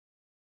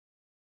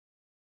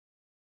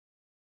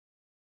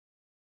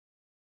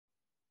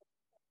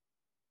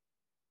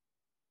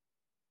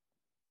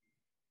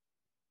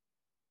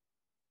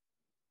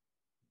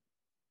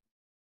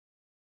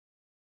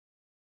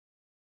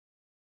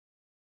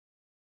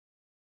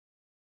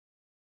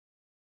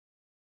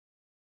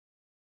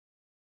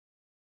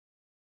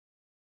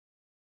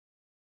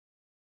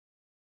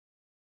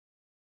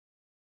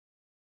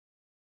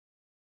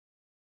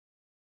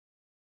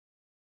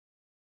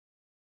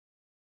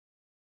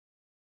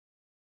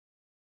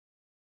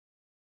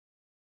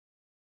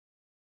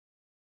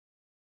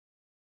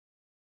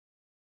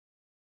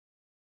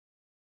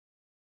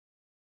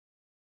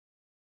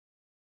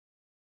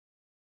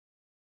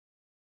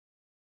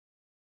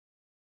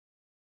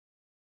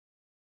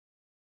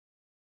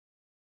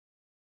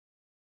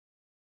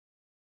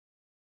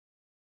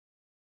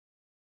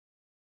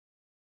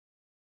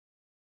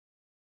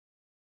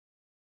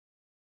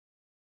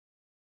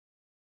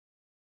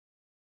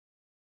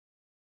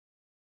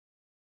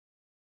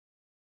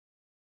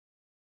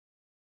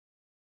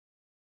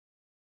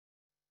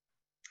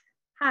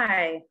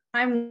Hi,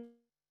 I'm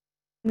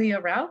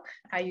Leah Rauch.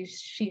 I use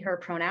she, her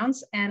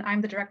pronouns, and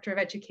I'm the Director of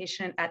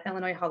Education at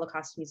Illinois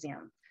Holocaust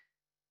Museum.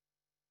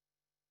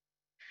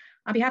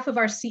 On behalf of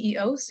our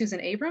CEO, Susan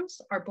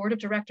Abrams, our board of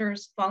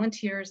directors,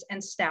 volunteers,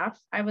 and staff,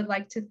 I would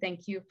like to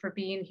thank you for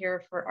being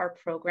here for our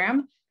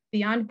program,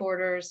 Beyond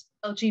Borders,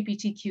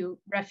 LGBTQ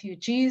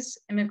Refugees,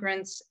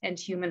 Immigrants, and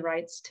Human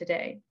Rights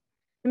Today.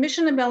 The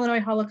mission of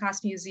Illinois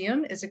Holocaust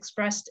Museum is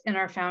expressed in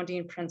our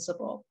founding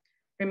principle: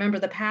 remember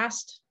the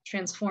past,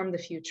 transform the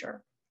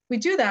future. We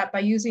do that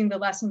by using the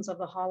lessons of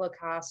the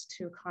Holocaust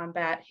to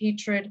combat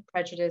hatred,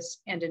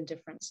 prejudice, and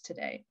indifference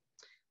today.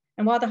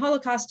 And while the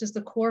Holocaust is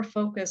the core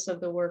focus of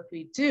the work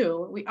we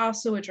do, we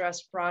also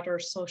address broader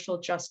social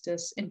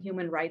justice and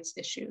human rights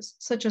issues,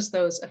 such as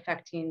those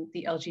affecting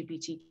the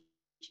LGBTQ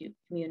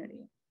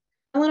community.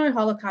 Illinois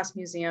Holocaust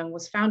Museum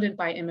was founded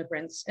by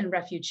immigrants and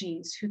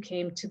refugees who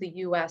came to the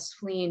US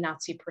fleeing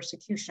Nazi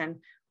persecution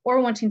or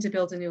wanting to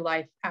build a new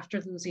life after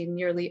losing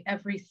nearly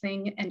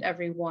everything and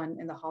everyone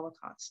in the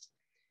Holocaust.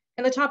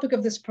 And the topic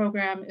of this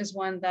program is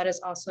one that is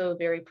also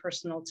very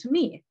personal to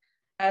me,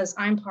 as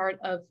I'm part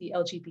of the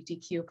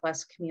LGBTQ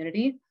plus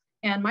community,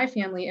 and my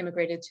family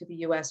immigrated to the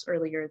US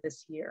earlier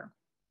this year.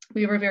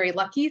 We were very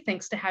lucky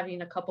thanks to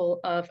having a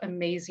couple of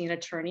amazing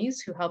attorneys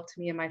who helped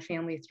me and my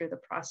family through the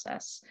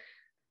process.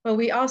 But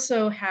we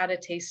also had a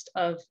taste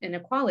of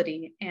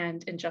inequality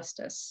and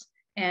injustice,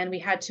 and we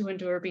had to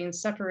endure being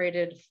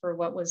separated for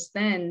what was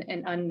then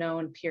an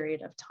unknown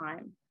period of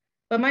time.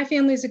 But my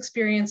family's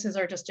experiences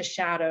are just a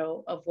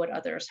shadow of what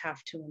others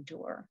have to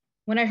endure.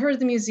 When I heard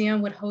the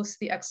museum would host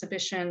the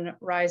exhibition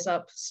Rise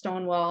Up,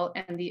 Stonewall,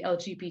 and the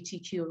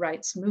LGBTQ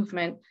rights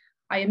movement,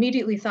 I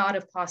immediately thought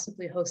of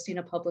possibly hosting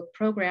a public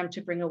program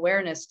to bring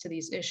awareness to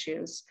these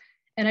issues.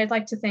 And I'd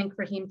like to thank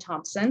Raheem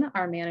Thompson,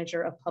 our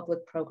manager of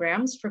public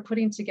programs, for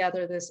putting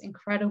together this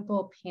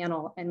incredible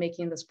panel and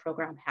making this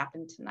program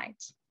happen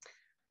tonight.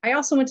 I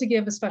also want to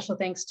give a special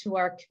thanks to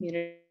our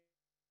community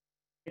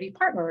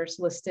partners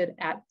listed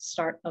at the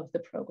start of the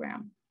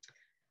program.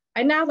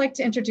 I'd now like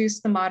to introduce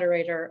the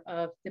moderator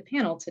of the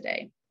panel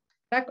today.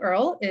 Beck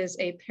Earl is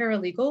a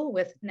paralegal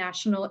with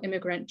National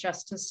Immigrant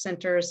Justice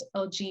Center's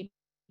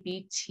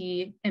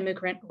LGBT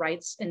Immigrant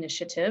Rights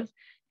Initiative,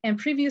 and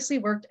previously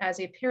worked as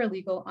a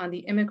paralegal on the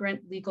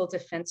Immigrant Legal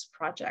Defense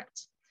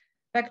Project.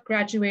 Beck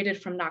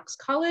graduated from Knox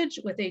College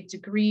with a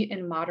degree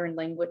in modern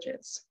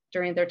languages.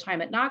 During their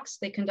time at Knox,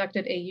 they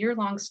conducted a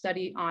year-long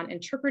study on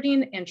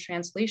interpreting and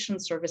translation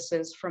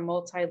services for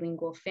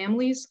multilingual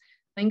families,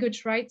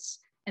 language rights,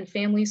 and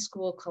family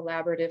school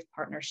collaborative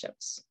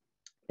partnerships.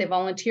 They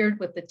volunteered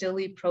with the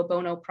Dilley Pro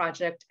Bono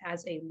Project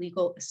as a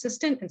legal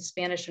assistant and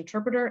Spanish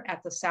interpreter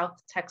at the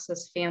South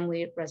Texas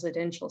Family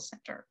Residential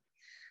Center.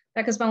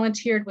 Beck has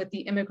volunteered with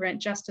the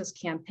Immigrant Justice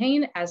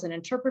Campaign as an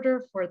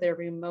interpreter for their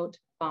remote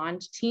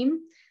bond team,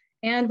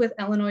 and with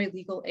Illinois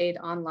Legal Aid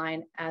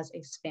Online as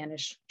a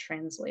Spanish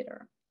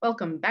translator.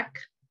 Welcome, Beck.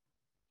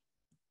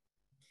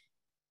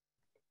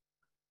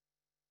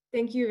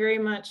 Thank you very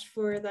much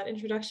for that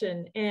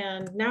introduction.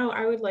 And now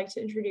I would like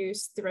to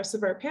introduce the rest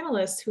of our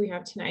panelists who we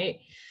have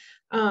tonight.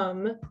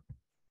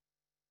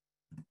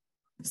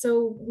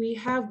 So we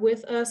have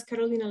with us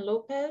Carolina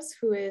Lopez,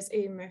 who is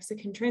a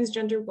Mexican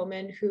transgender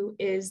woman who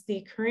is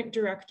the current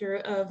director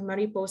of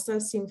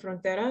Mariposas Sin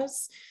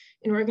Fronteras,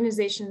 an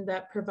organization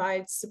that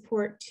provides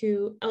support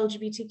to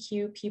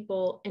LGBTQ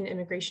people in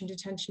immigration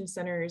detention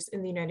centers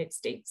in the United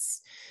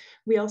States.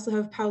 We also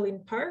have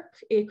Pauline Park,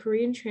 a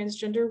Korean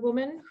transgender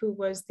woman who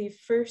was the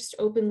first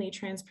openly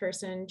trans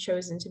person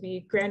chosen to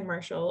be Grand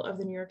Marshal of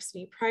the New York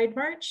City Pride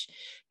March,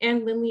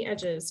 and Lindley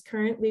Edges,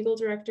 current legal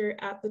director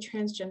at the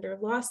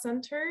Transgender Law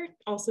Center,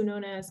 also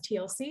known as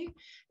TLC,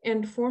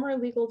 and former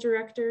legal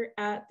director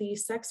at the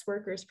Sex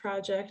Workers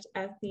Project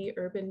at the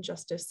Urban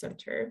Justice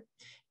Center.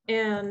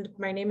 And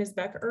my name is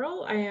Beck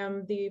Earl. I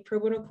am the pro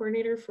bono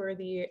coordinator for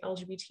the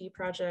LGBT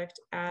project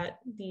at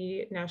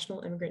the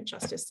National Immigrant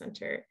Justice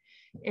Center.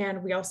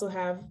 And we also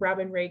have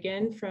Robin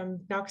Reagan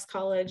from Knox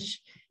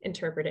College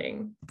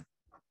interpreting.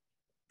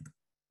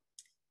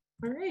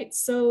 All right,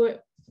 so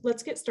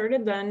let's get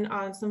started then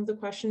on some of the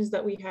questions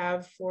that we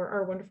have for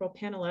our wonderful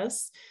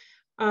panelists.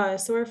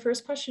 So our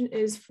first question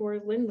is for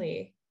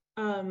Lindley.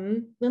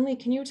 Lindley,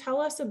 can you tell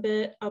us a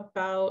bit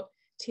about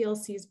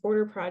TLC's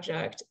border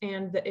project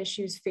and the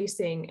issues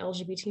facing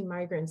LGBT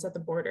migrants at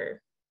the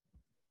border?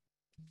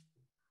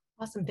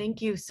 Awesome,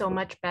 thank you so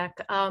much,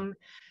 Beck.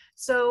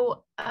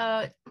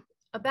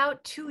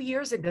 About 2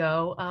 years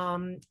ago,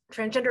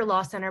 Transgender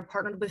Law Center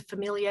partnered with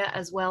Familia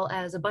as well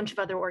as a bunch of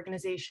other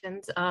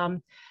organizations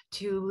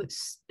to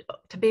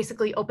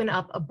basically open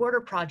up a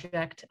border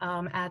project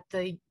at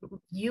the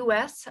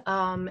US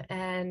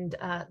and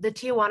the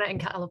Tijuana and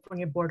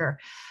California border.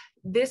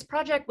 This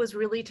project was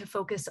really to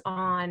focus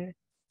on,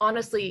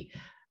 honestly,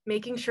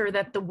 making sure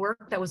that the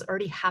work that was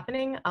already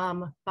happening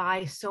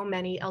by so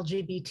many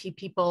LGBT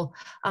people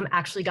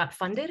actually got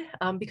funded,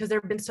 because there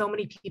have been so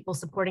many people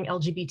supporting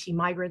LGBT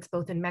migrants,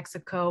 both in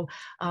Mexico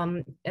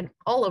and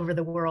all over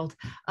the world,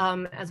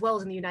 as well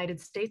as in the United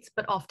States.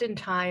 But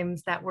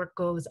oftentimes that work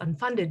goes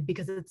unfunded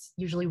because it's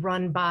usually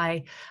run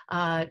by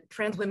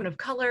trans women of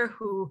color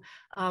who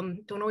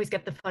don't always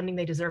get the funding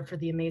they deserve for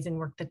the amazing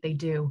work that they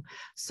do.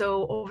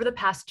 So over the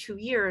past 2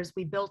 years,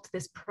 we built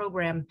this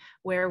program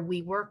where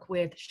we work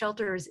with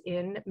shelters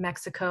in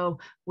Mexico,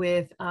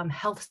 with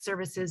health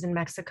services in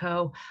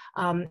Mexico,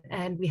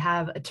 and we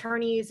have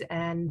attorneys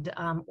and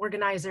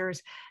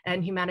organizers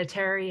and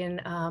humanitarian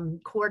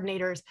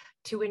coordinators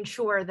to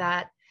ensure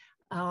that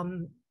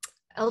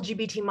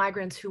LGBT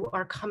migrants who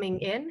are coming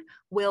in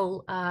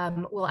will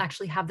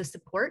actually have the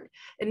support.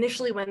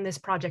 Initially, when this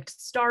project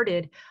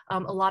started, a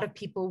lot of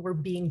people were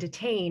being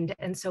detained.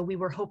 And so we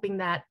were hoping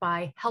that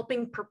by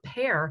helping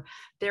prepare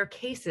their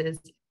cases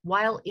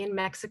while in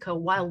Mexico,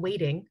 while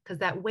waiting, because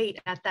that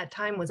wait at that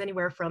time was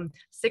anywhere from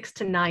 6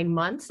 to 9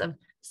 months of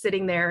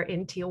sitting there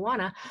in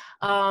Tijuana,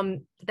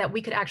 that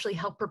we could actually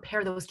help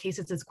prepare those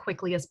cases as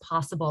quickly as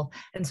possible,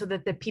 and so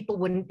that the people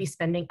wouldn't be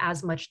spending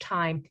as much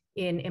time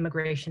in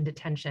immigration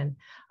detention.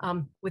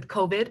 With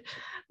COVID,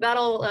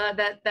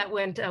 that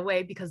went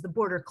away because the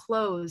border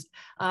closed,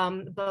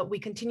 but we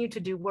continue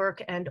to do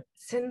work, and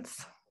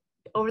since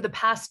over the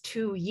past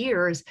 2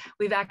 years,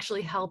 we've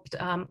actually helped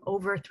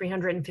over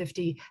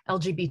 350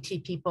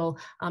 LGBT people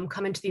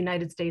come into the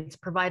United States,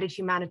 provided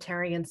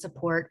humanitarian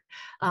support,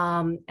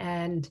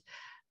 and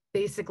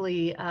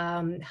basically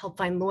help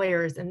find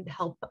lawyers and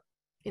help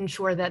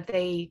ensure that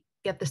they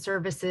get the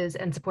services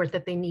and support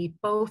that they need,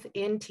 both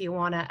in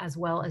Tijuana as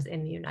well as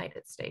in the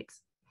United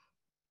States.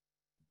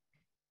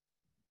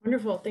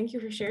 Wonderful, thank you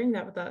for sharing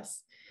that with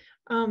us.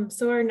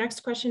 So our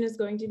next question is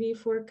going to be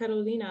for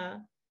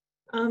Carolina.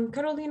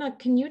 Carolina,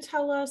 can you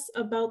tell us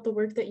about the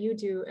work that you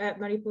do at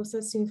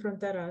Mariposas Sin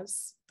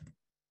Fronteras?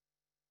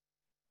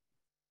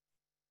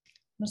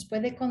 ¿Nos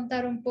puede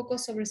contar un poco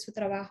sobre su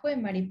trabajo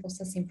en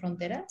Mariposas Sin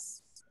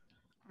Fronteras?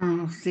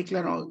 Sí,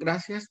 claro.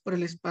 Gracias por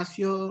el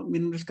espacio. Mi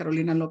nombre es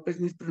Carolina López.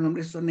 Mis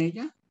pronombres son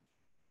ella.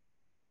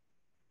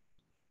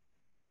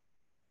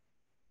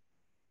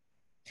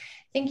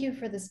 Thank you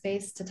for the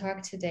space to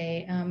talk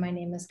today. My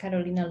name is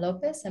Carolina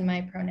Lopez and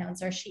my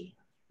pronouns are she.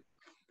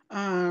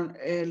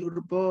 El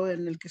grupo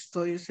en el que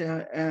estoy,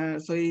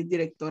 soy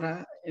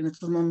directora en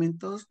estos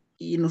momentos,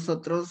 y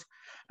nosotros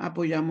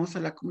apoyamos a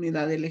la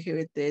comunidad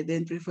LGBT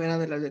dentro y fuera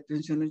de las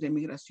detenciones de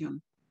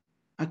migración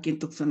aquí en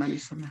Tucson,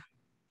 Arizona.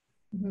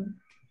 Mm-hmm.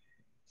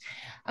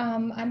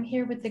 I'm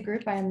here with the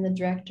group. I am the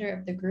director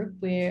of the group.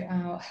 We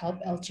help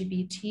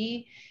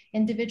LGBT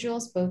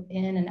individuals both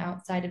in and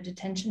outside of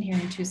detention here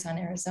in Tucson,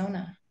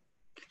 Arizona.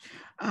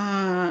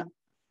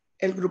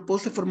 El grupo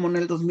se formó en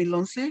el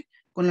 2011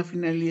 con la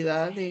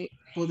finalidad de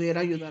poder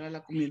ayudar a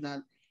la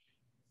comunidad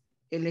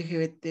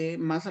LGBT,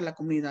 más a la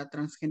comunidad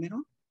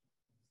transgénero.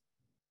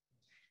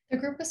 The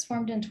group was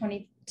formed in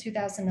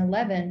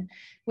 2011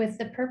 with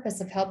the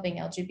purpose of helping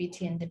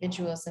LGBT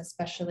individuals,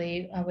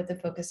 especially with a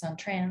focus on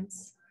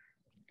trans.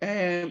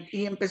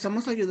 Y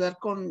empezamos a ayudar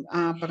con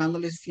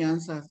pagándoles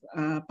fianzas,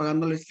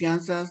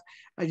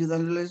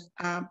 ayudándoles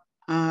a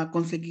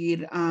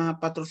conseguir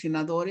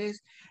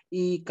patrocinadores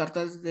y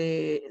cartas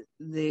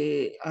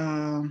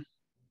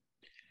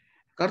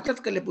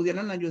cartas que le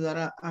pudieran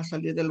ayudar a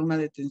salir de una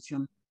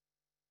detención.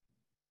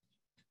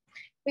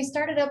 We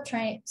started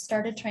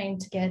trying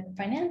to get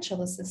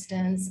financial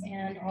assistance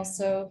and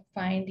also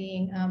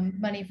finding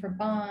money for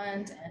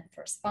bond and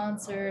for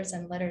sponsors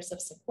and letters of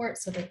support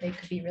so that they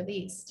could be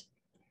released.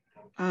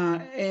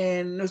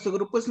 Nuestro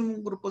grupo es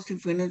un grupo sin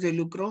fines de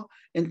lucro,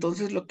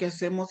 entonces lo que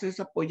hacemos es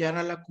apoyar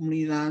a la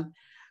comunidad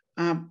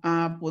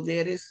a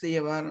poder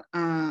llevar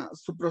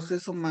su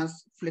proceso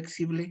más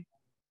flexible.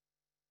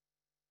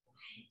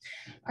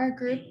 Our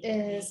group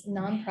is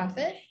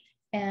nonprofit,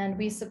 and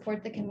we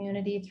support the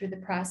community through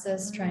the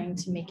process, trying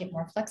to make it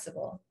more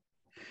flexible.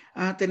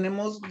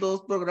 Tenemos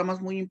dos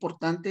programas muy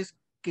importantes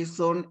que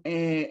son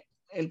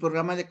el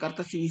programa de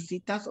cartas y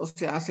visitas, o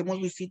sea, hacemos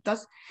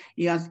visitas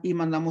y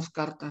mandamos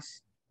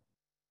cartas.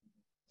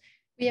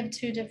 We have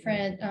two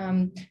different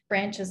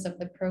branches of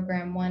the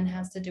program. One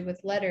has to do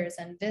with letters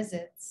and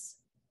visits.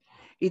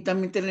 Y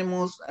también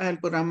tenemos el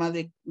programa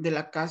de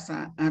la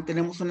casa.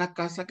 Tenemos una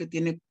casa que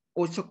tiene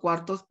 8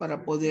 cuartos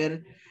para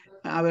poder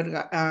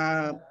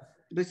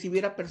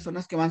recibir a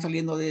personas que van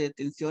saliendo de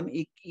detención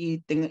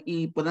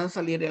y puedan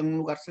salir en un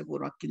lugar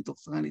seguro aquí en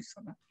Tucson,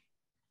 Arizona.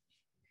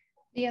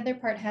 The other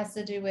part has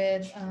to do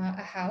with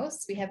a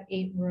house. We have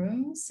 8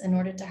 rooms in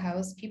order to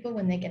house people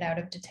when they get out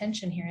of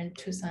detention here in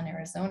Tucson,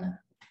 Arizona.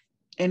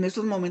 En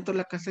estos momentos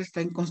la casa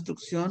está en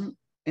construcción.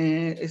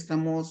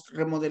 Estamos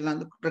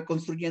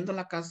reconstruyendo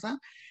la casa.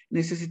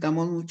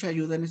 Necesitamos mucha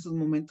ayuda en estos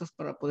momentos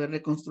para poder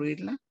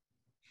reconstruirla.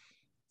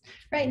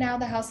 Right now,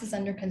 the house is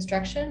under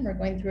construction. We're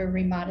going through a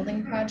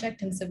remodeling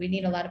project, and so we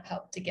need a lot of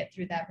help to get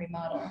through that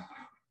remodel.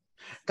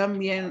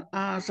 También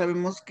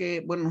sabemos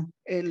que, bueno,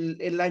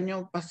 el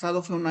año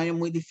pasado fue un año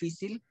muy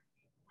difícil.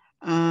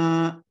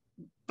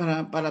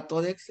 para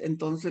TODEX.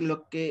 Entonces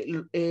lo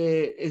que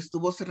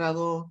estuvo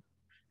cerrado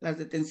las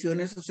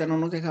detenciones, o sea, no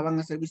nos dejaban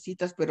hacer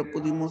visitas, pero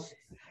pudimos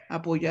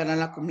apoyar a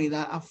la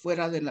comunidad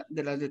afuera de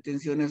las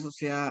detenciones, o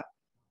sea,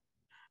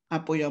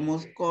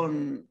 apoyamos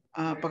con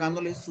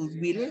pagándoles sus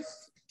biles.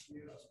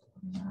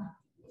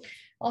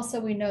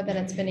 Also, we know that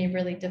it's been a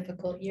really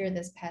difficult year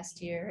this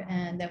past year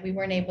and that we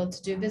weren't able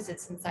to do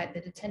visits inside the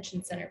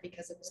detention center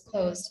because it was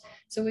closed.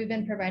 So we've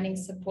been providing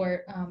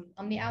support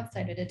on the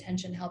outside of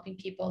detention, helping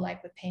people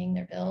like with paying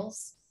their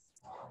bills.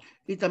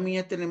 Y también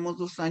ya tenemos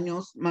 2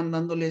 años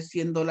mandándoles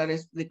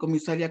 $100 de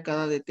comisaria a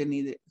cada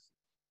detenido.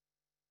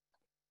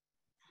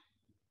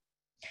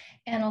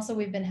 And also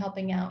we've been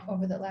helping out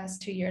over the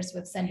last 2 years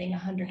with sending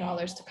 $100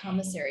 to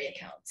commissary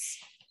accounts.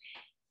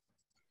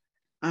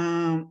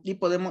 Y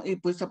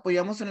pues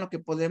apoyamos en lo que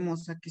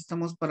podemos. Aquí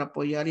estamos para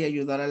apoyar y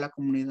ayudar a la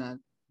comunidad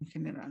en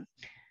general.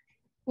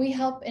 We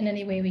help in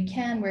any way we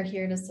can. We're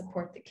here to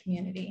support the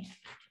community.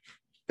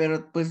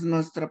 Pero pues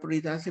nuestra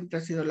prioridad siempre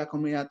ha sido la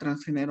comunidad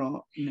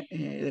transgénero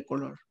de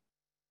color.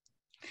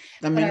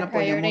 También But our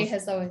priority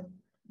apoyamos.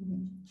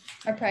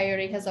 our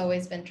priority has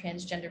always been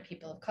transgender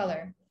people of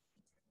color.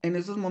 En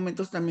esos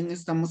momentos también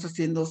estamos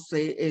haciendo,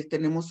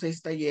 tenemos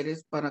 6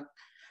 talleres para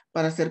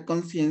hacer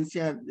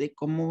conciencia de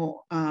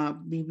cómo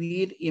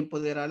vivir y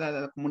empoderar a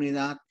la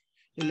comunidad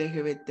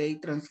LGBT y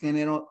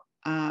transgénero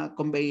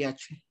con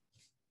VIH.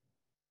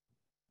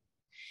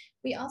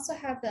 We also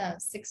have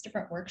 6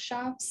 different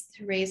workshops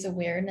to raise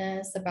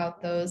awareness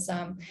about those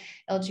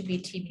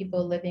LGBT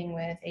people living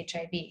with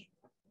HIV.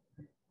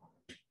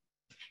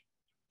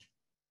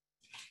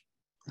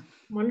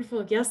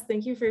 Wonderful. Yes,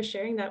 thank you for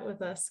sharing that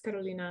with us,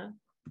 Carolina.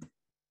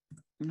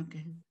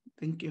 Okay,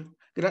 thank you.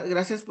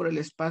 Gracias por el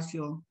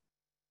espacio.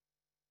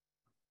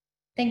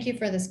 Thank you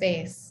for the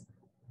space.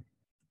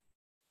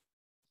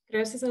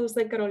 Gracias a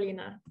usted,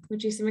 Carolina.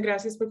 Muchísimas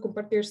gracias por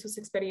compartir sus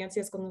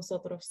experiencias con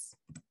nosotros.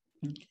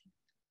 Okay.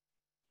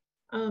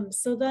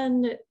 So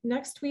then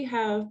next we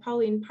have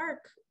Pauline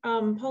Park.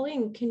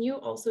 Pauline, can you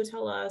also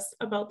tell us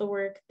about the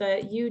work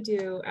that you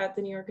do at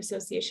the New York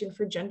Association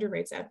for Gender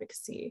Rights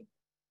Advocacy?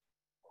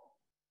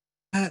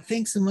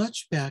 Thanks so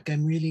much, Beck.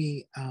 I'm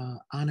really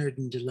honored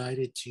and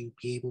delighted to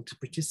be able to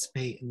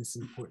participate in this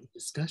important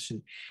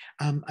discussion.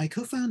 I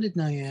co-founded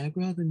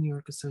Niagara, the New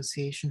York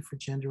Association for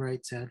Gender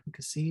Rights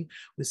Advocacy,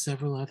 with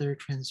several other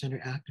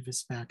transgender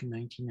activists back in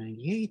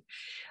 1998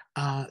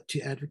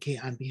 to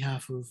advocate on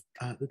behalf of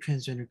the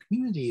transgender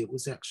community. It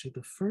was actually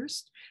the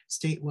first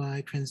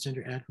statewide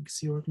transgender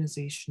advocacy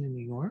organization in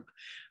New York.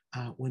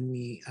 When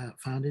we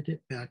founded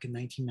it back in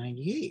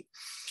 1998.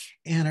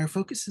 And our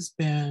focus has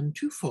been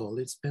twofold.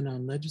 It's been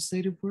on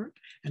legislative work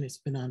and it's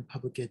been on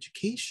public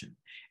education.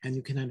 And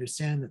you can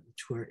understand that the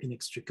two are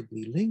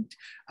inextricably linked.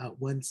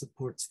 One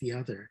supports the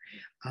other.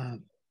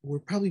 We're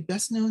probably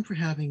best known for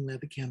having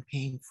led the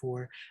campaign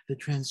for the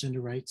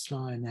transgender rights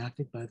law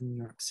enacted by the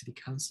New York City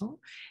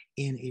Council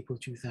in April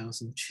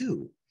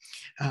 2002.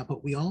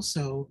 But we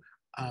also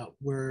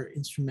were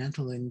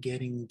instrumental in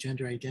getting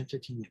gender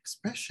identity and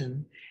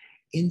expression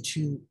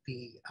into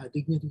the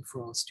Dignity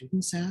for All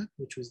Students Act,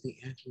 which was the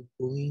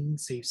anti-bullying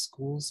safe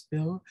schools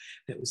bill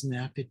that was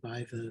enacted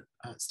by the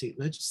state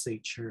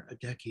legislature a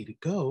decade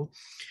ago,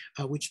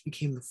 which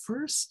became the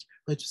first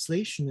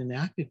legislation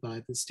enacted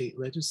by the state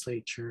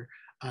legislature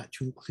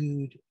to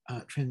include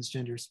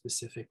transgender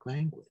specific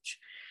language.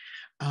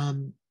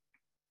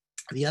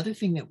 The other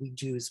thing that we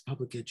do is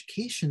public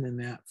education, and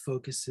that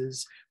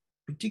focuses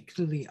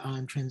particularly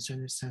on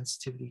transgender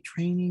sensitivity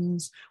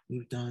trainings.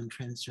 We've done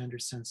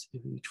transgender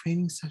sensitivity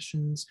training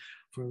sessions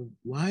for a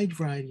wide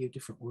variety of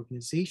different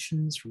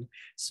organizations, from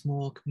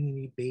small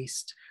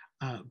community-based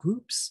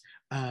groups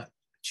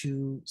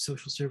to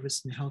social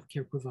service and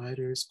healthcare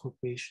providers,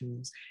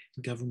 corporations,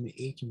 and government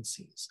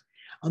agencies.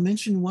 I'll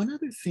mention one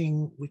other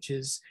thing, which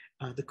is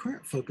the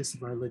current focus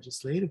of our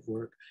legislative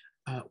work,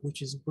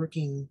 which is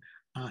working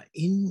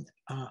in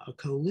a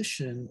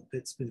coalition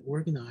that's been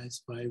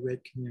organized by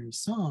Red Canary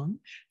Song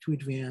to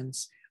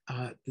advance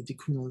the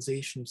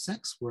decriminalization of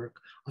sex work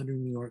under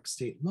New York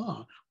state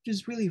law, which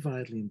is really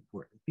vitally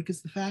important,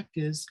 because the fact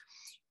is,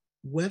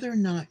 whether or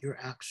not you're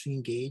actually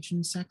engaged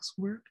in sex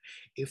work,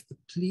 if the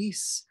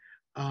police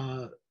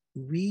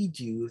read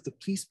you, if the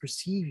police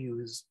perceive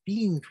you as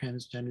being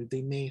transgender,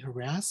 they may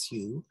harass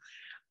you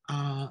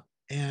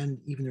and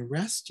even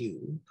arrest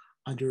you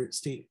under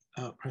state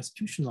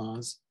prostitution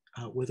laws,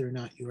 whether or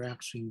not you're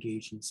actually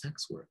engaged in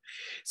sex work.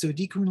 So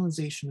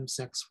decriminalization of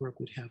sex work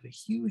would have a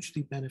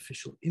hugely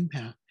beneficial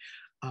impact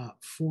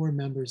for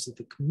members of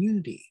the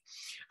community.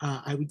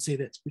 I would say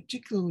that's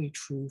particularly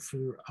true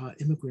for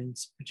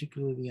immigrants,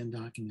 particularly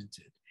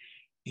undocumented.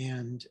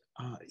 And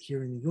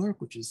here in New York,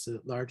 which is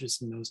the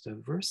largest and most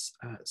diverse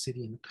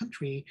city in the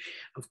country,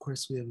 of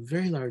course, we have a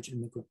very large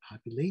immigrant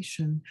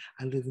population.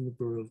 I live in the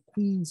borough of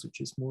Queens, which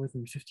is more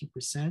than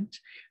 50%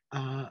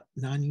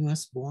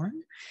 non-US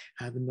born,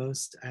 the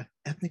most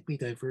ethnically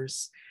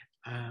diverse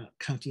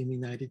county in the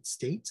United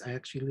States. I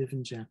actually live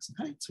in Jackson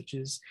Heights, which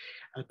is,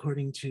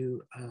 according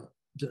to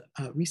the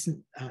recent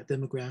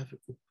demographic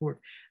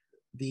report,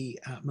 the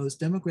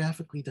most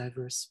demographically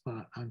diverse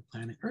spot on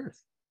planet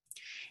Earth.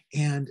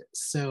 And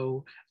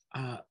so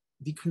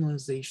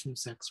decriminalization of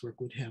sex work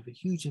would have a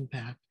huge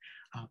impact,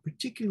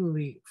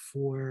 particularly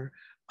for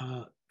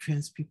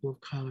trans people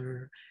of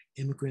color,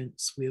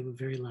 immigrants. We have a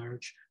very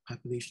large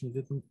population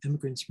of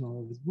immigrants from all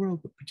over the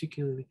world, but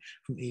particularly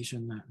from Asia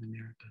and Latin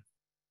America.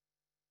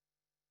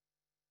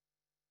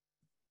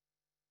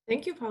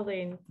 Thank you,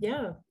 Pauline.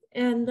 Yeah.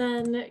 And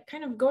then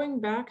kind of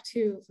going back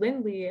to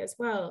Lindley as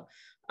well,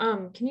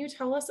 can you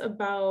tell us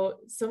about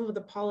some of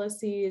the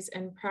policies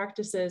and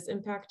practices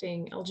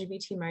impacting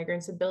LGBT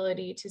migrants'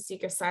 ability to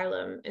seek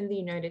asylum in the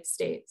United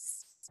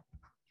States?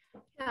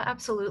 Yeah,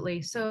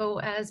 absolutely. So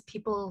as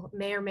people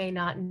may or may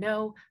not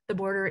know, the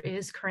border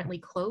is currently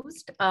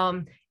closed.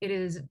 It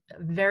is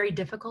very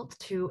difficult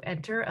to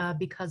enter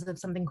because of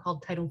something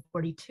called Title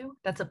 42.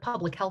 That's a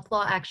public health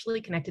law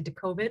actually connected to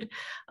COVID.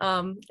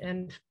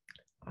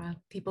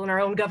 People in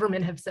our own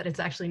government have said it's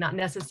actually not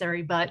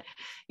necessary, but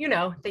you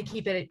know, they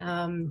keep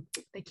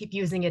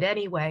using it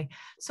anyway.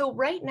 So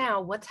right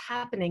now what's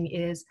happening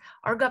is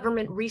our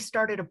government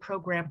restarted a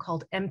program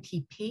called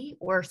MPP,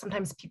 or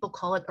sometimes people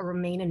call it a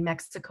Remain in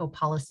Mexico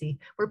policy,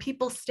 where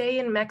people stay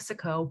in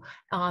Mexico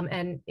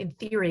and in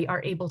theory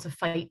are able to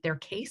fight their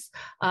case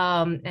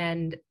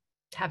and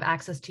have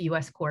access to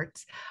US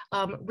courts.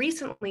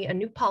 Recently, a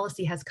new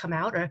policy has come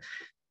out,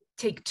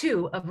 take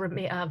two of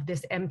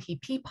this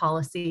MPP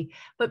policy.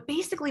 But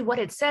basically what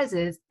it says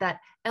is that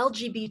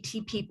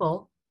LGBT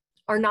people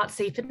are not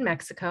safe in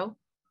Mexico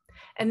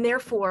and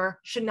therefore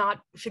should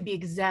be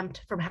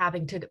exempt from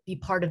having to be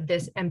part of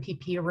this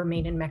MPP or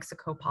Remain in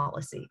Mexico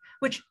policy,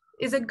 which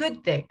is a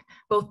good thing.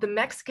 Both the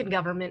Mexican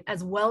government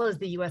as well as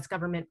the US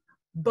government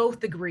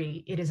both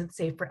agree it isn't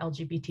safe for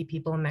LGBT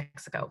people in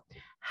Mexico.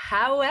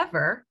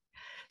 However,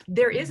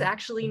 there is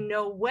actually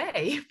no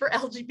way for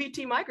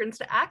LGBT migrants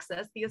to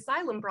access the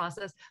asylum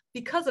process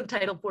because of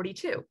Title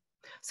 42.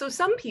 So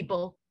some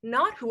people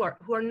who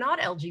are not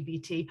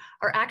LGBT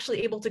are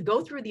actually able to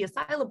go through the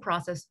asylum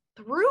process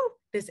through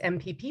this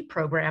MPP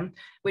program,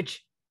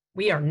 which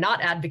we are not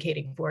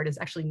advocating for. It is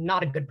actually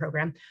not a good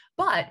program,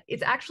 but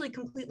it's actually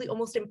completely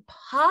almost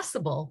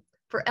impossible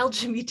for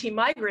LGBT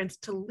migrants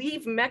to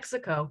leave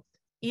Mexico,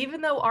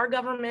 even though our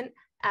government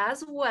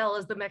as well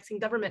as the Mexican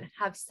government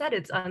have said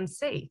it's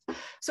unsafe.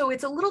 So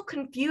it's a little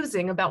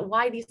confusing about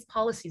why these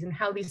policies and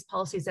how these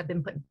policies have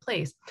been put in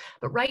place.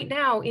 But right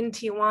now in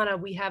Tijuana,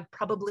 we have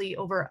probably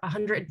over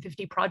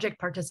 150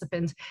 project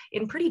participants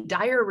in pretty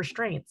dire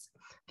restraints.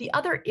 The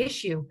other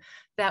issue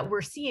that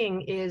we're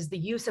seeing is the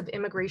use of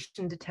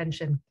immigration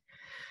detention.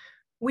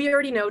 We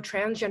already know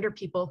transgender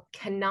people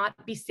cannot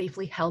be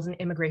safely held in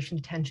immigration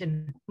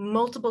detention.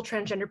 Multiple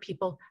transgender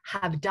people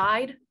have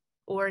died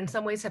or in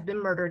some ways have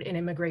been murdered in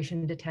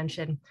immigration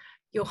detention.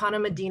 Johanna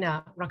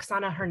Medina,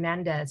 Roxana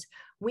Hernandez.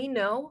 We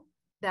know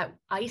that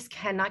ICE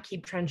cannot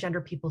keep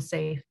transgender people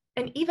safe.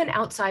 And even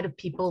outside of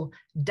people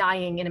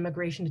dying in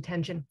immigration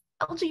detention,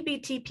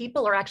 LGBT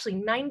people are actually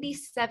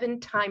 97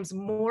 times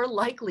more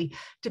likely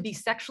to be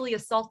sexually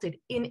assaulted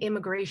in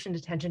immigration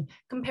detention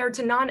compared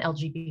to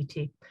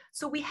non-LGBT.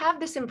 So we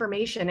have this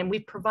information and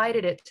we've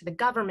provided it to the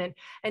government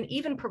and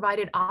even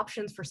provided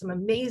options for some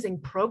amazing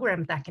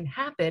programs that can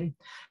happen.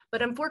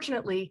 But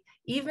unfortunately,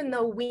 even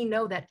though we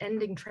know that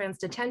ending trans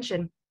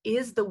detention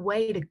is the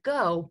way to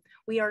go,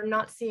 we are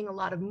not seeing a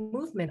lot of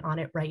movement on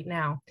it right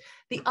now.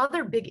 The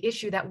other big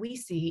issue that we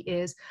see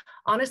is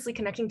honestly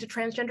connecting to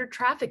transgender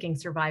trafficking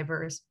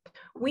survivors.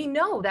 We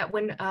know that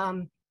when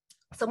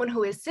someone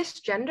who is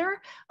cisgender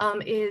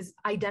is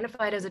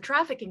identified as a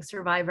trafficking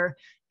survivor,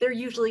 they're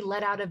usually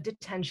let out of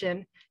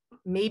detention,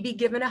 maybe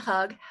given a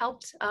hug,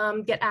 helped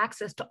get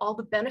access to all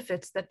the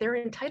benefits that they're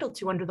entitled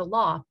to under the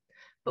law.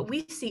 But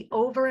we see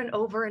over and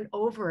over and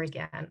over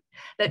again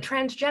that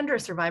transgender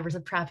survivors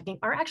of trafficking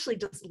are actually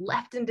just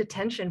left in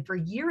detention for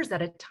years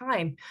at a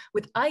time,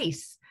 with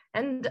ICE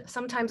and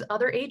sometimes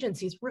other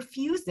agencies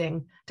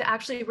refusing to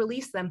actually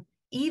release them,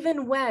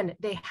 even when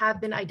they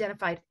have been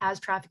identified as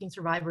trafficking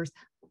survivors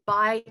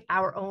by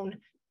our own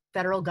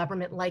federal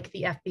government, like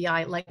the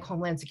FBI, like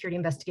Homeland Security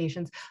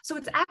investigations. So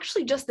it's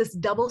actually just this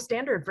double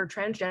standard for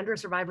transgender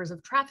survivors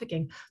of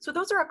trafficking. So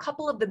those are a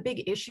couple of the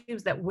big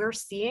issues that we're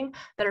seeing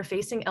that are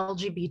facing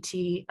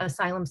LGBT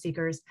asylum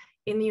seekers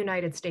in the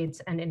United States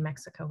and in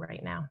Mexico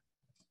right now.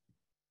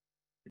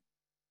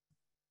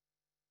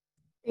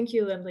 Thank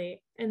you,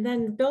 Lindley. And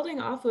then building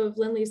off of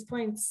Lindley's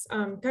points,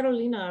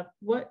 Carolina,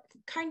 what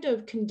kind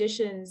of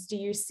conditions do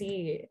you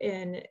see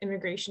in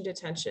immigration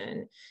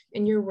detention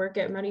in your work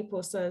at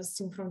Mariposas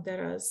Sin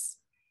Fronteras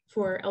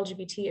for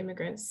LGBT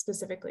immigrants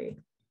specifically?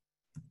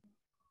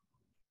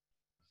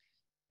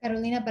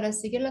 Carolina, para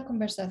seguir la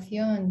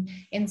conversación,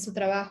 en su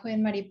trabajo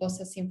en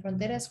Mariposas Sin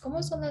Fronteras,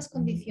 ¿cómo son las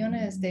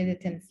condiciones de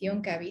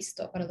detención que ha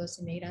visto para los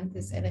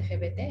inmigrantes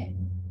LGBT?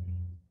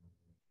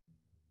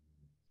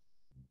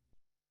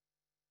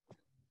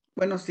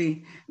 Bueno,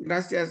 sí,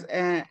 gracias.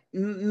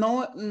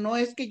 No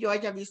es que yo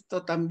haya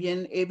visto,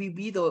 también he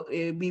vivido,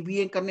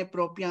 viví en carne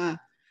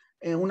propia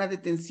una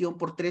detención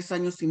por 3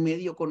 años y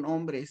medio con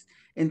hombres.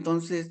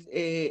 Entonces,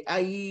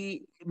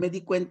 ahí me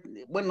di cuenta,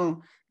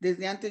 bueno,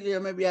 desde antes yo ya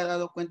me había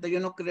dado cuenta, yo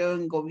no creo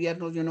en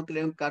gobiernos, yo no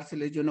creo en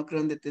cárceles, yo no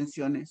creo en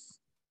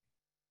detenciones.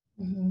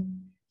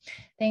 Mm-hmm.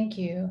 Thank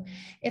you.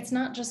 It's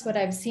not just what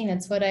I've seen,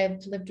 it's what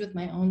I've lived with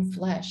my own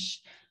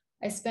flesh.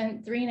 I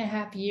spent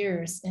 3.5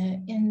 years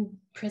in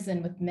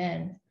prison with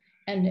men.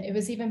 And it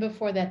was even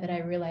before that that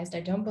I realized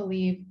I don't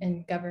believe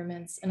in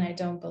governments and I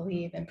don't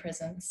believe in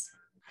prisons.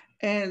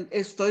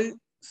 Estoy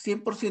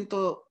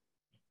 100%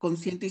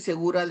 consciente y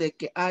segura de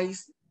que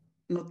ICE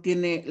no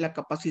tiene la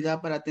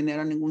capacidad para tener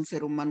a ningún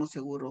ser humano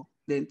seguro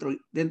dentro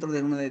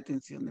de una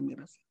detención de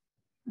migración.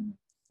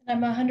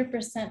 I'm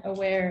 100%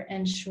 aware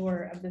and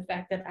sure of the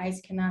fact that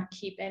ICE cannot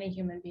keep any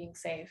human being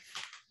safe.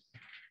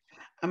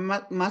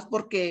 Más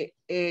porque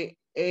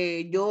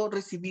yo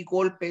recibí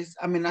golpes,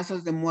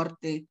 amenazas de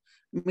muerte,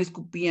 me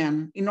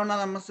escupían, y no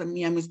nada más a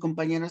mí, a mis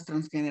compañeras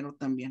transgénero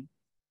también.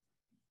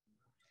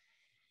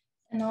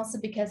 And also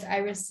because I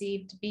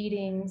received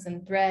beatings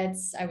and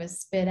threats, I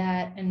was spit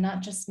at, and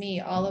not just me,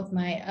 all of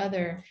my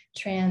other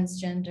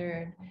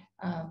transgendered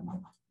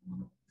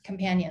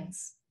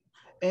companions.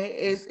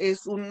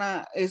 Es un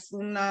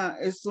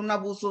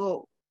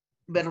abuso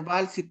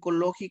verbal,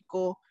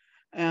 psicológico,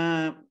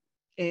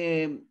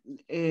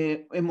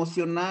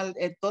 emocional,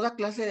 toda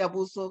clase de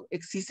abuso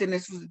existe en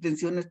esas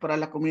detenciones para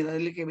la comunidad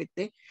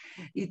LGBT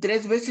y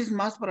 3 veces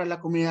más para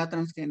la comunidad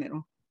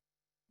transgénero.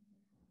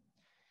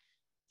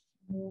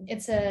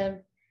 It's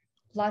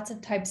lots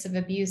of types of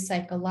abuse,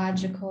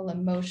 psychological,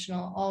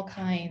 emotional, all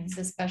kinds,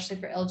 especially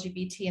for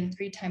LGBT, and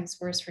 3 times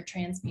worse for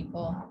trans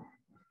people.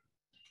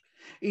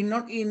 Y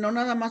no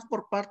nada más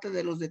por parte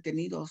de los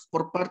detenidos,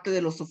 por parte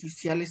de los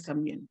oficiales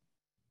también.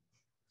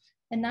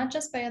 And not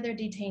just by other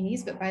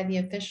detainees, but by the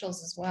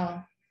officials as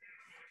well.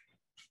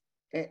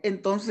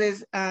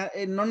 Entonces,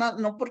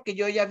 no porque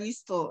yo haya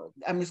visto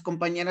a mis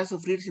compañeras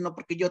sufrir, sino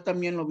porque yo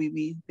también lo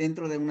viví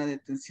dentro de una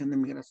detención de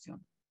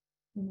migración.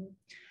 Mm-hmm.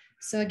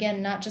 So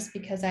again, not just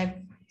because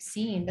I've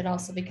seen, but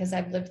also because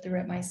I've lived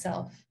through it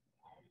myself.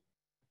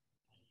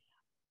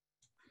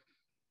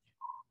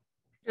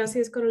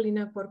 Gracias,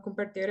 Carolina, por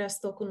compartir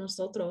esto con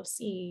nosotros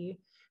y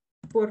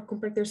por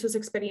compartir sus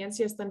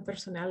experiencias tan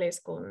personales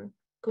con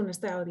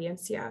esta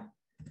audiencia.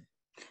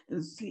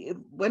 Sí,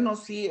 bueno,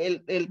 sí,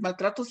 el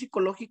maltrato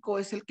psicológico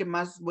es el que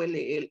más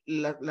duele,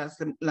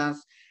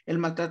 el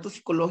maltrato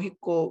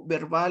psicológico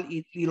verbal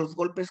y los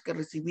golpes que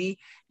recibí.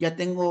 Ya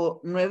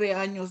tengo 9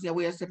 años, ya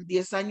voy a hacer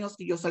 10 años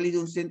que yo salí de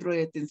un centro de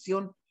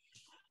detención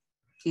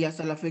y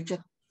hasta la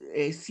fecha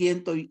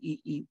siento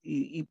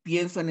y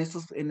pienso en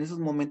esos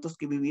momentos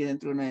que viví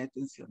dentro de una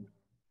detención.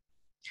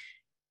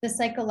 The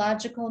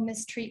psychological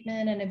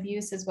mistreatment and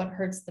abuse is what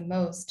hurts the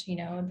most, you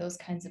know, those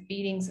kinds of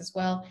beatings as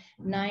well.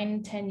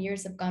 9-10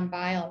 years have gone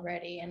by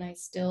already, and I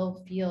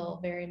still feel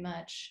very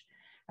much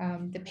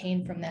the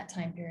pain from that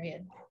time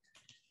period.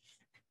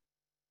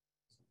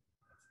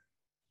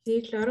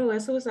 Sí, claro,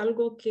 eso es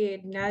algo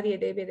que nadie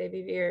debe de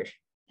vivir.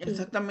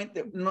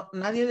 Exactamente, no,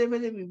 nadie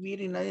debe de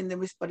vivir y nadie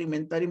debe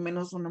experimentar, y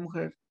menos una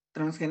mujer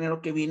transgénero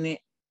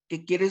que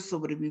quiere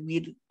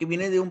sobrevivir, que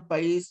viene de un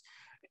país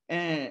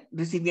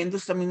recibiendo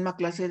esta misma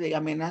clase de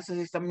amenazas,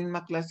 esta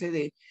misma clase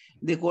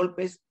de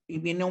golpes, y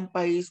viene a un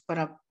país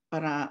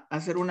para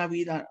hacer una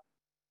vida,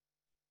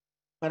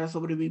 para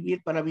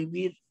sobrevivir, para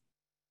vivir.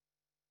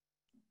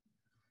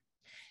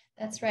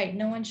 That's right.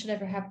 No one should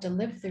ever have to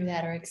live through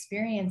that or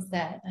experience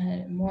that,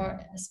 more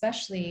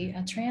especially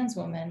a trans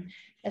woman,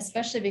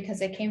 especially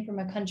because I came from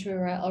a country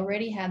where I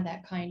already had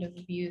that kind of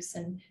abuse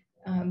and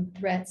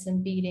threats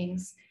and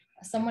beatings.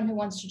 Someone who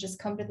wants to just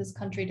come to this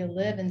country to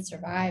live and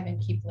survive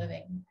and keep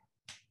living.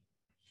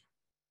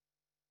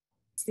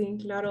 Sí,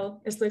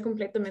 claro, estoy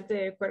completamente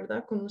de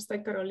acuerdo con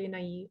usted, Carolina,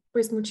 y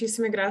pues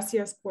muchísimas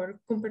gracias por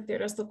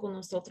compartir esto con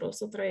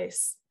nosotros otra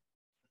vez.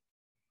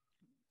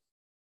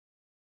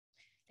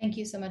 Thank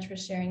you so much for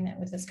sharing that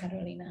with us,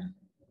 Carolina.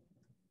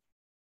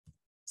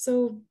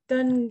 So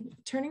then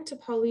turning to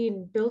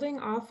Pauline, building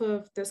off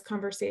of this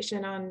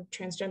conversation on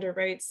transgender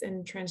rights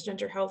and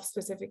transgender health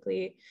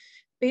specifically,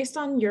 based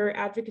on your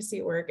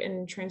advocacy work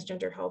in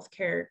transgender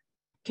healthcare,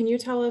 can you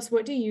tell us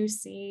what do you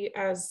see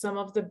as some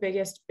of the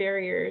biggest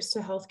barriers to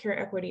healthcare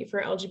equity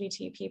for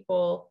LGBT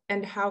people,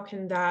 and how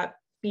can that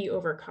be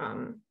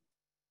overcome?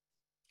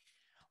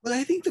 Well,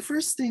 I think the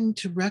first thing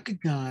to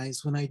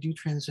recognize when I do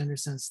transgender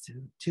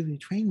sensitivity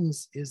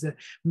trainings is that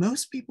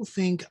most people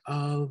think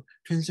of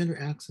transgender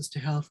access to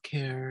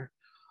healthcare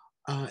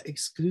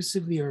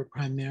exclusively or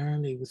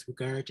primarily with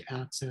regard to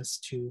access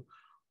to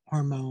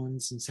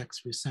hormones and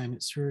sex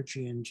reassignment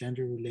surgery and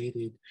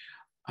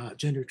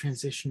gender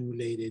transition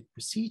related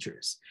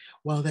procedures.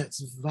 While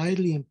that's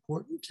vitally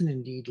important and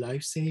indeed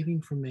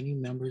life-saving for many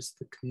members of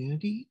the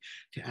community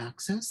to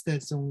access,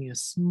 that's only a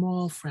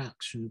small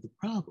fraction of the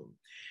problem.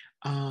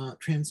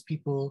 Trans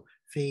people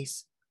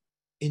face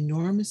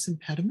enormous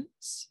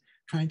impediments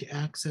trying to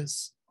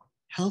access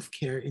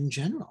healthcare in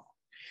general.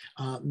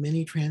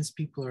 Many trans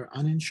people are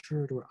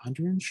uninsured or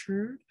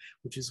underinsured,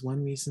 which is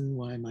one reason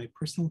why my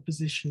personal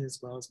position as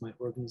well as my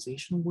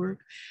organizational work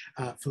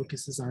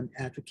focuses on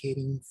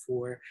advocating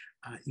for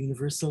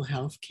universal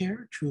health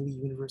care, truly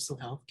universal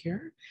health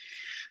care,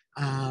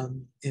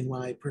 and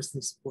why I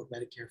personally support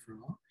Medicare for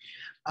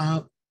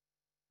all.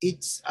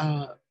 It's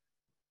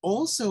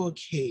also a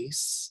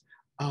case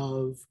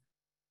of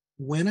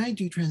when I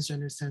do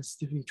transgender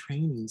sensitivity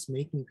trainings,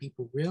 making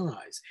people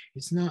realize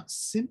it's not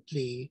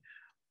simply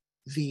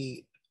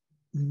the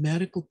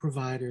medical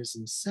providers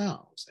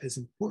themselves, as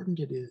important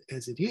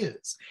as it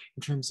is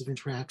in terms of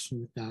interaction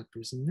with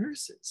doctors and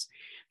nurses.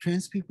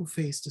 Trans people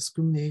face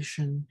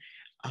discrimination,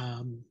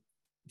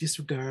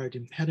 disregard,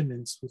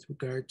 impediments with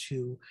regard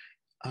to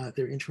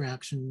their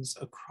interactions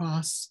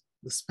across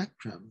the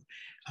spectrum.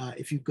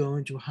 If you go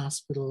into a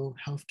hospital,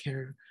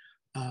 healthcare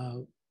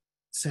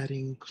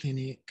setting,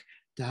 clinic,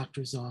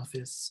 doctor's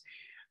office,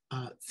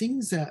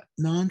 things that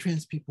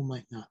non-trans people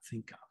might not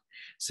think of.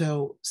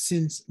 So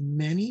since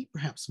many,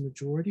 perhaps a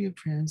majority of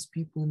trans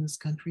people in this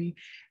country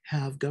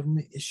have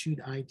government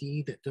issued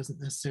ID that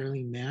doesn't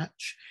necessarily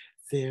match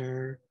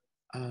their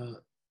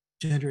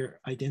gender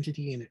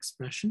identity and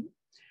expression,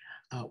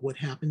 what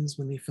happens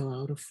when they fill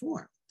out a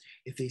form?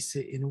 If they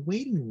sit in a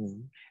waiting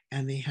room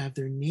and they have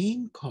their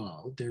name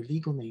called, their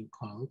legal name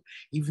called,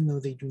 even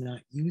though they do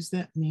not use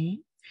that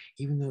name,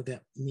 even though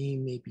that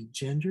name may be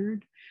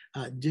gendered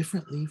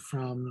differently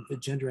from the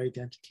gender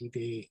identity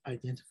they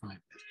identify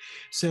with.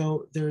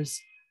 So there's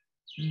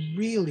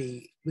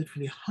really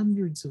literally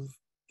hundreds of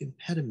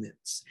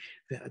impediments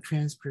that a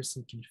trans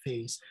person can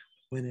face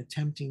when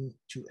attempting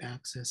to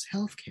access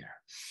healthcare.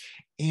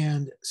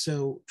 And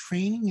so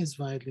training is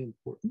vitally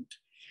important,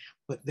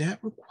 but that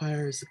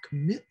requires a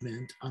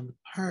commitment on the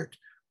part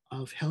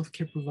of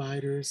healthcare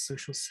providers,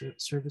 social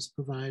service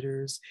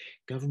providers,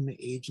 government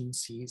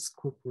agencies,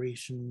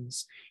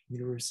 corporations,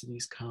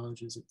 universities,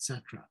 colleges,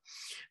 etc.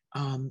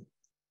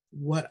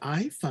 What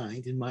I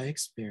find in my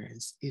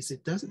experience is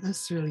it doesn't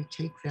necessarily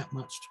take that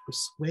much to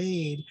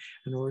persuade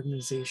an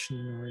organization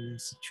or an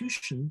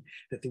institution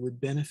that they would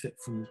benefit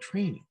from the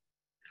training.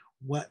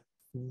 What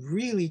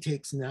really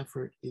takes an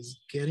effort is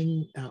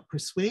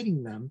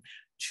persuading them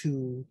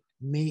to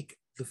make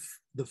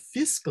the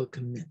fiscal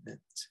commitment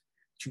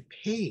to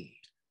pay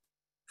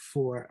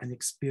for an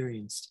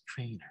experienced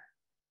trainer.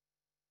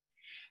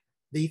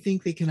 They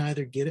think they can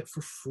either get it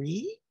for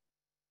free,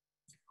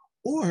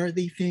 or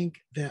they think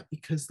that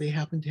because they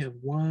happen to have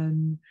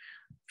one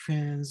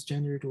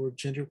transgendered or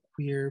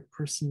genderqueer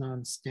person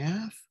on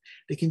staff,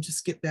 they can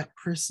just get that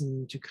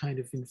person to kind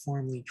of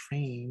informally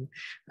train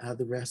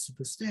the rest of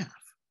the staff.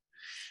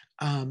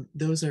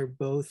 Those are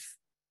both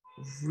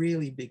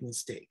really big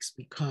mistakes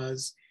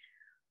because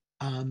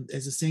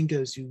as the saying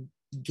goes, you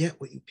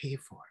get what you pay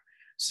for.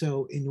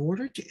 So in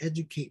order to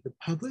educate the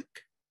public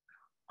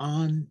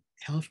on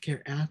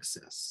healthcare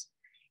access,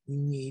 you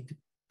need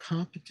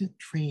competent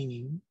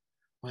training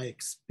by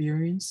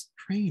experienced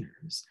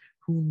trainers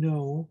who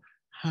know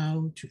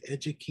how to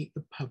educate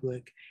the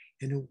public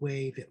in a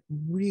way that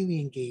really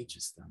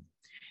engages them.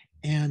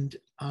 And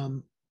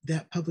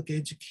that public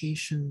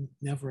education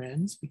never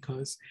ends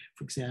because,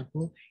 for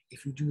example,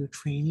 if you do a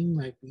training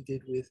like we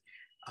did with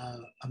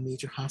a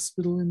major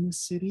hospital in the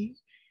city,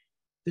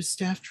 there's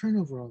staff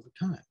turnover all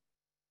the time.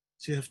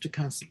 So you have to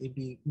constantly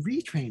be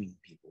retraining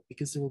people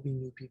because there will be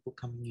new people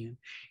coming in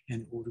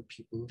and older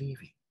people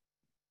leaving.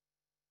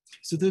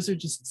 So those are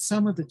just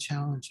some of the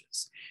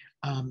challenges.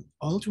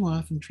 All too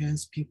often,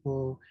 trans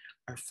people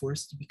are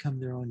forced to become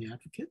their own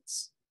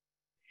advocates,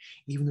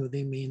 even though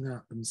they may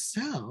not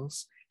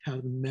themselves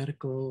have the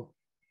medical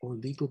or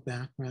legal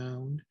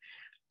background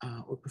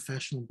or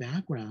professional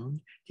background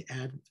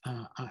to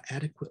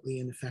adequately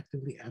and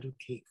effectively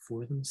advocate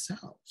for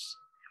themselves.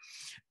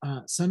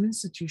 Some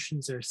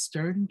institutions are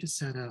starting to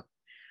set up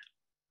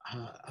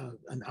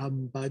an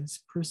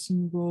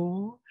ombudsperson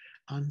role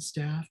on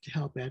staff to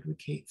help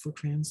advocate for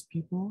trans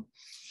people,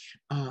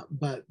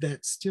 but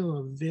that's still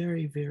a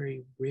very,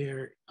 very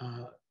rare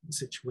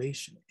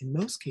situation. In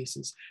most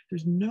cases,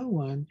 there's no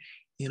one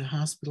in a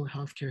hospital,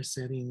 healthcare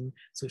setting,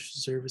 social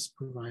service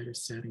provider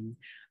setting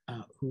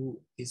who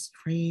is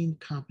trained,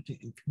 competent,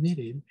 and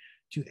committed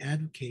to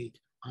advocate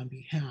on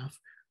behalf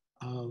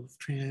of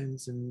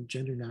trans and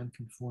gender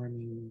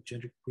nonconforming,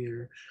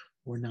 genderqueer,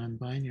 or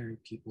non-binary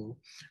people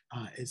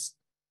as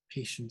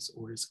patients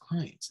or as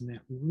clients. And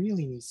that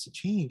really needs to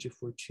change if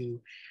we're to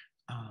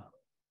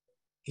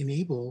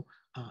enable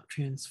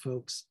trans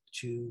folks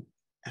to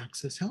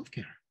access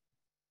healthcare.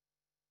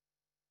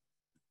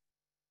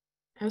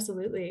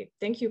 Absolutely.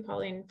 Thank you,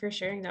 Pauline, for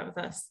sharing that with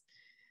us.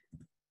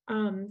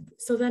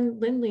 So then,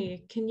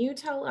 Lindley, can you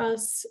tell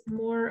us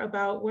more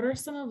about what are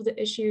some of the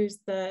issues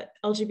that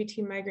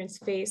LGBT migrants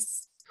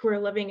face who are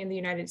living in the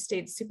United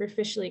States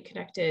superficially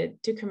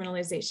connected to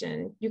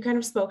criminalization? You kind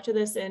of spoke to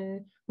this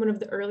in one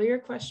of the earlier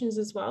questions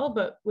as well,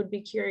 but would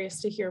be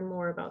curious to hear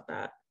more about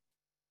that.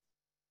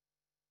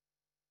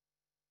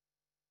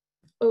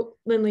 Oh,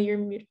 Lindley, you're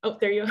mute. Oh,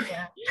 there you are.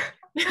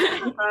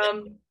 Yeah.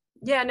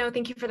 Yeah, no,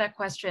 thank you for that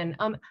question.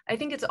 I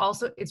think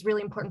it's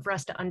really important for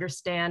us to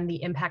understand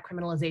the impact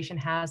criminalization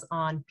has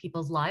on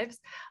people's lives,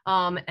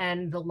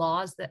 and the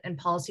laws and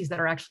policies that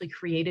are actually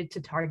created to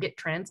target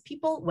trans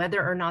people,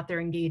 whether or not they're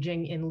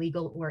engaging in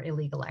legal or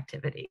illegal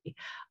activity.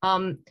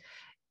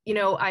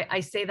 I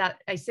say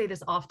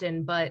this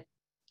often, but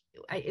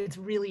it's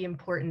really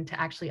important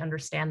to actually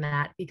understand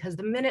that, because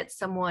the minute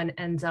someone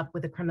ends up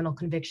with a criminal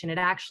conviction, it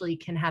actually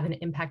can have an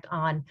impact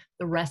on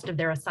the rest of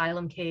their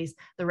asylum case,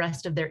 the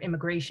rest of their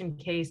immigration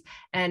case,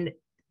 and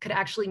could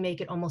actually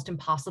make it almost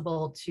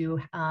impossible to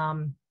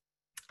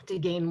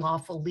gain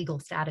lawful legal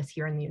status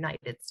here in the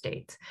United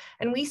States.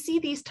 And we see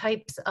these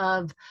types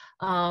of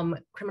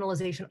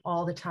criminalization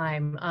all the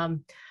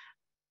time.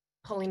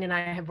 Pauline and I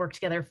have worked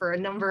together for a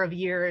number of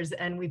years,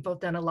 and we've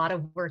both done a lot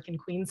of work in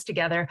Queens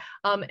together.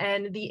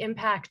 And the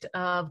impact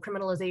of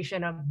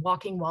criminalization of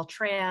walking while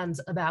trans,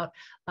 about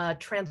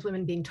trans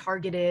women being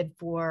targeted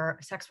for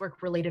sex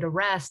work related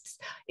arrests,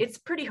 it's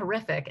pretty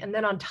horrific. And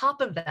then on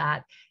top of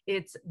that,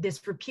 it's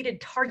this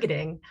repeated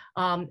targeting,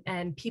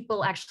 and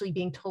people actually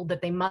being told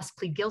that they must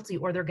plead guilty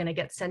or they're going to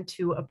get sent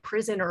to a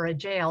prison or a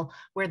jail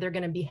where they're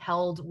going to be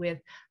held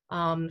with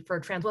for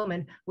a trans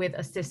woman with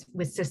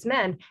cis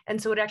men.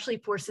 And so it actually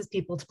forces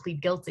people to plead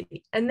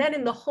guilty. And then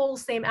in the whole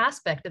same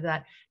aspect of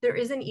that, there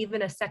isn't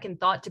even a second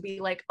thought to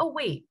be like, oh,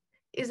 wait,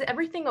 is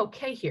everything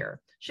okay here?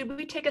 Should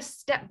we take a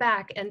step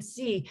back and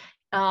see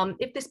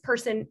if this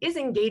person is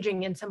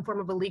engaging in some form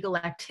of illegal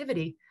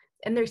activity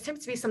and there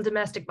seems to be some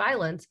domestic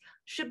violence?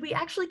 Should we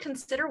actually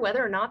consider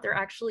whether or not there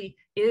actually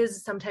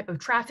is some type of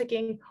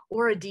trafficking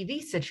or a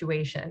DV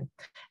situation?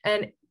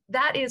 And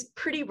that is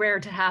pretty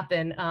rare to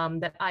happen,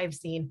 that I've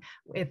seen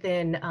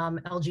within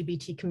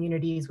LGBT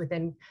communities,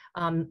 within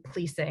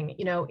policing.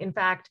 In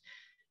fact,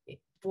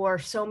 for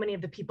so many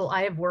of the people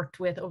I have worked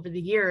with over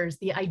the years,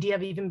 the idea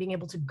of even being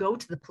able to go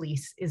to the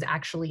police is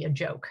actually a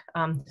joke.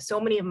 So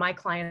many of my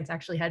clients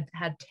actually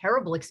had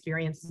terrible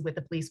experiences with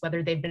the police,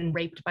 whether they've been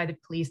raped by the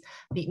police,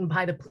 beaten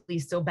by the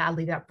police so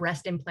badly that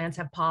breast implants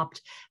have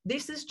popped.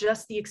 This is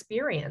just the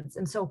experience.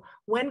 And so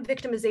when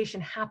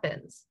victimization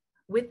happens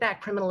with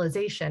that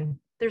criminalization,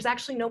 there's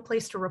actually no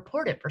place to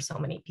report it for so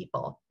many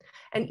people.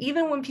 And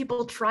even when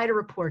people try to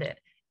report it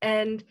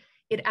and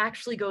it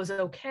actually goes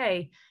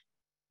okay,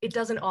 it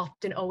doesn't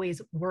often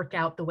always work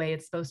out the way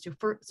it's supposed to.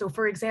 So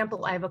for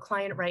example, I have a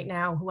client right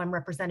now who I'm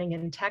representing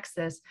in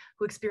Texas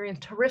who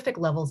experienced horrific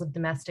levels of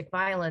domestic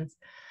violence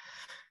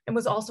and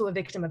was also a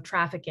victim of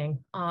trafficking.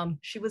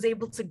 She was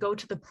able to go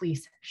to the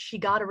police. She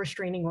got a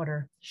restraining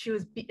order. She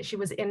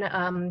was in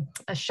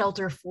a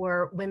shelter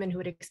for women who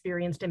had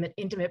experienced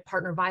intimate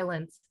partner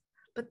violence.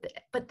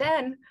 But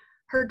then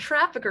her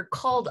trafficker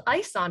called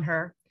ICE on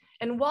her.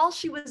 And while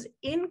she was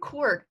in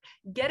court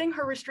getting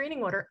her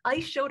restraining order,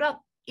 ICE showed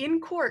up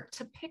in court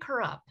to pick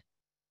her up.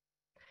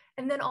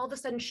 And then all of a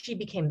sudden she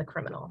became the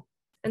criminal.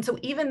 And so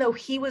even though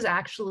he was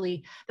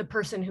actually the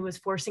person who was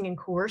forcing and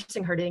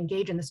coercing her to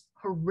engage in this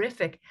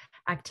horrific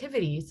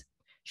activities,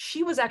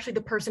 she was actually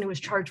the person who was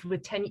charged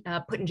with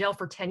put in jail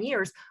for 10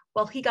 years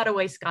while he got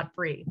away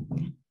scot-free.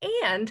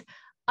 And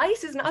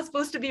ICE is not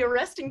supposed to be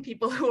arresting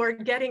people who are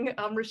getting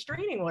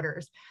restraining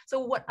orders.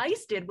 So what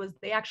ICE did was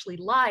they actually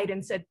lied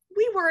and said,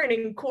 we weren't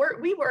in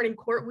court, we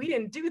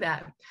didn't do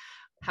that.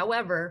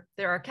 However,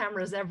 there are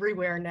cameras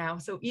everywhere now.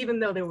 So even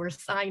though there were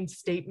signed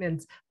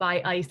statements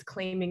by ICE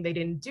claiming they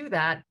didn't do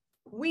that,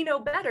 we know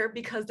better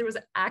because there was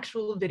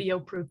actual video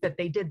proof that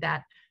they did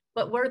that.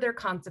 But were there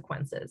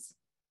consequences?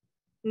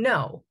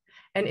 No.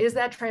 And is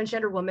that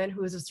transgender woman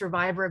who is a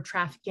survivor of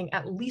trafficking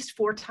at least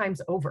 4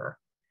 times over,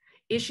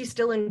 is she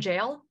still in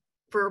jail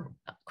for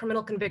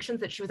criminal convictions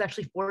that she was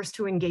actually forced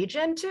to engage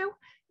into?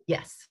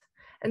 Yes.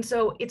 And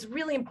so it's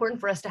really important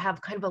for us to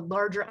have kind of a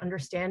larger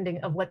understanding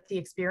of what the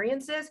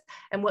experience is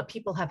and what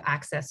people have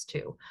access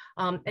to.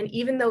 And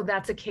even though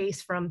that's a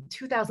case from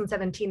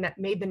 2017 that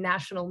made the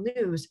national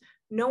news,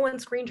 no one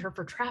screened her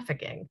for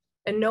trafficking.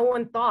 And no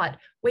one thought,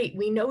 wait,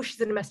 we know she's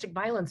a domestic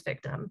violence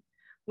victim.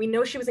 We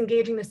know she was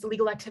engaging in this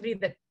illegal activity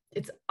that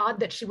it's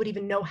odd that she would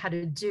even know how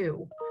to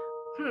do.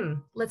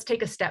 Let's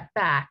take a step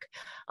back.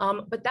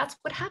 But that's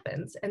what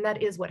happens. And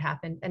that is what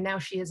happened. And now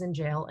she is in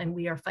jail and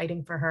we are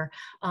fighting for her.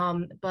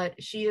 But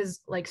she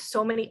is like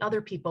so many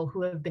other people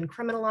who have been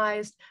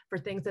criminalized for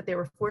things that they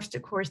were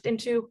coerced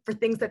into, for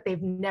things that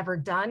they've never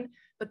done.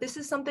 But this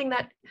is something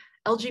that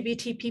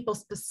LGBT people,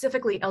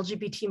 specifically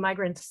LGBT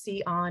migrants,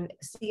 see and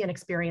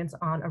experience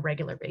on a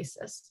regular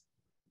basis.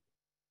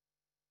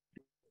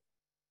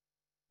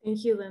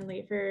 Thank you,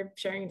 Lindley, for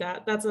sharing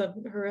that. That's a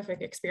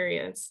horrific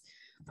experience.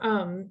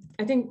 I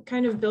think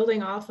kind of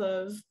building off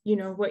of,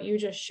 what you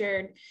just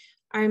shared,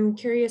 I'm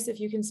curious if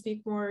you can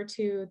speak more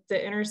to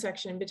the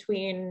intersection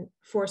between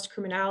forced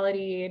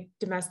criminality,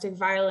 domestic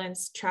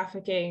violence,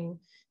 trafficking,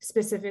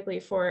 specifically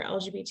for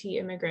LGBT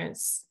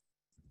immigrants.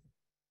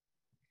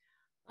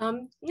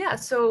 Yeah,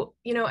 so,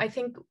 I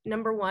think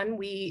number one,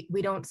 we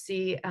don't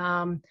see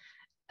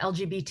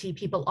LGBT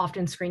people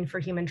often screened for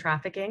human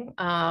trafficking.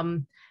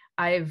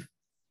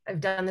 I've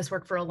done this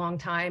work for a long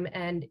time,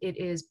 and it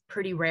is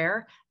pretty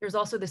rare. There's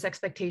also this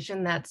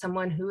expectation that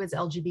someone who is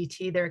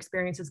LGBT, their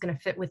experience is going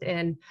to fit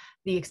within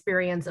the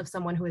experience of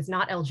someone who is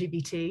not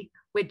LGBT,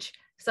 which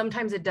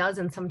sometimes it does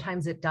and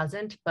sometimes it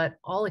doesn't, but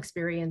all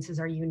experiences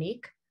are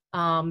unique.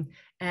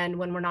 And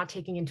when we're not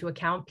taking into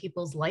account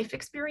people's life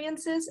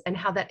experiences and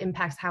how that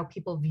impacts how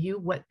people view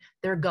what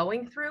they're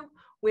going through,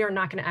 we are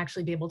not going to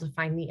actually be able to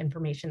find the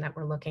information that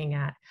we're looking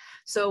at.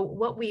 So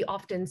what we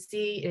often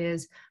see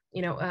is,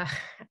 I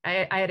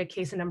had a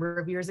case a number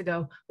of years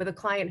ago with a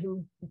client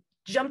who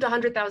jumped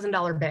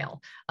 $100,000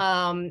 bail.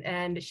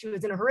 And she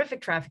was in a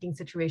horrific trafficking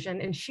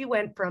situation, and she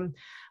went from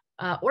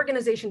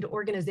organization to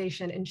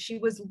organization, and she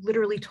was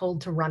literally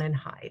told to run and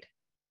hide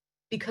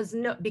because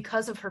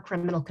of her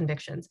criminal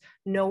convictions.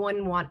 And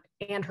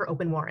her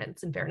open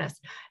warrants, in fairness,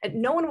 and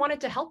no one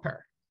wanted to help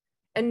her.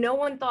 And no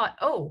one thought,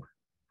 oh,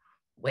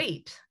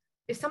 wait,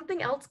 is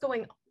something else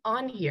going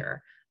on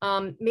here?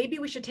 Maybe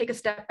we should take a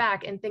step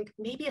back and think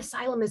maybe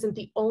asylum isn't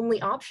the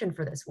only option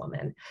for this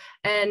woman.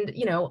 And,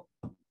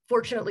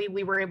 fortunately,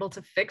 we were able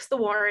to fix the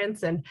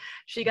warrants, and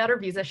she got her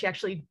visa. She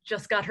actually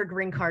just got her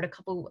green card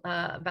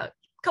about a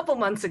couple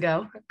months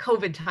ago.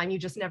 COVID time, you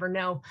just never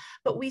know.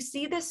 But we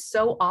see this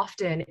so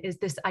often, is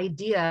this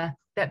idea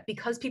that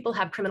because people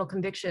have criminal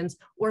convictions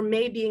or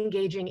may be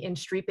engaging in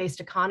street-based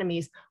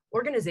economies,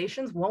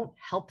 organizations won't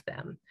help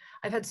them.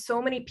 I've had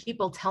so many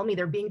people tell me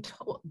they're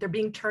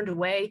being turned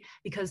away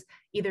because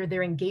either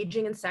they're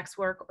engaging in sex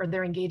work or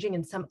they're engaging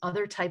in some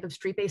other type of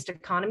street-based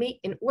economy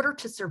in order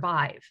to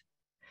survive.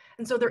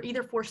 And so they're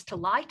either forced to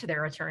lie to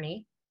their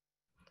attorney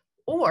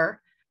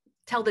or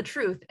tell the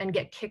truth and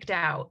get kicked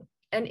out.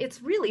 And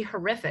it's really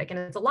horrific, and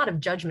it's a lot of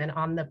judgment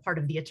on the part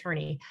of the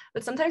attorney.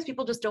 But sometimes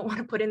people just don't want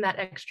to put in that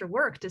extra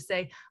work to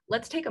say,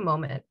 let's take a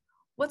moment.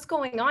 What's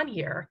going on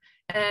here?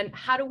 And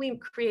how do we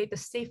create the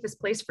safest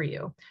place for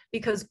you?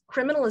 Because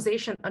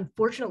criminalization,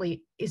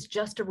 unfortunately, is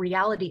just a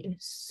reality in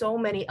so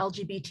many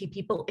LGBT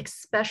people,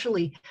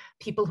 especially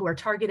people who are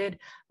targeted,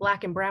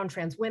 Black and brown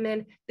trans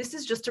women. This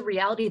is just a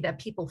reality that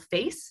people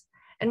face.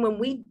 And when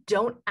we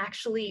don't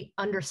actually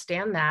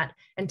understand that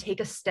and take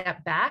a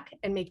step back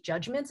and make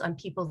judgments on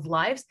people's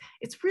lives,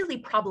 it's really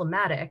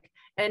problematic.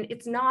 And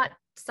it's not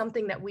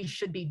something that we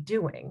should be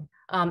doing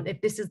if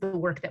this is the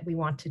work that we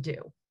want to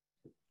do.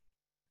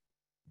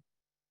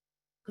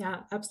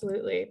 Yeah,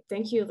 absolutely.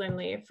 Thank you,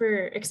 Lindley,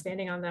 for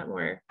expanding on that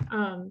more.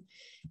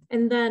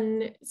 And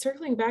then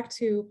circling back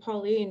to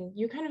Pauline,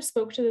 you kind of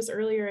spoke to this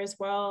earlier as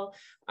well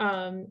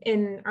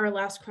in our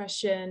last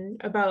question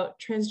about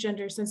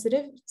transgender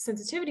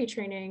sensitivity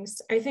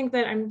trainings. I think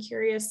that I'm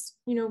curious,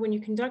 when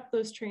you conduct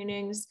those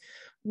trainings,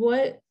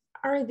 what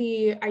are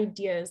the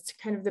ideas,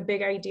 kind of the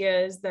big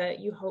ideas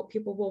that you hope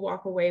people will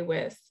walk away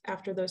with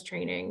after those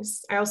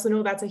trainings? I also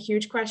know that's a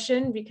huge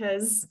question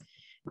because,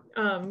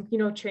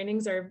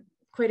 trainings are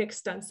quite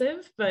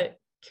extensive, but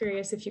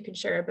curious if you could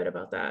share a bit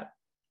about that.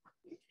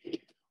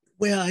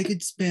 Well, I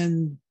could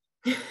spend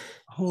a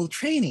whole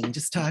training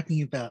just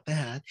talking about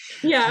that.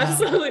 Yeah,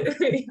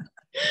 absolutely.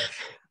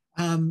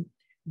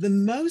 The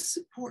most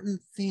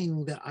important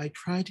thing that I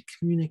try to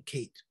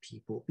communicate to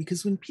people,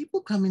 because when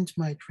people come into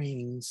my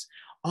trainings,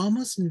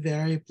 almost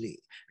invariably,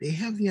 they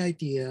have the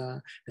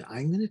idea that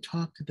I'm going to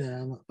talk to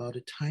them about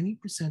a tiny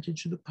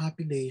percentage of the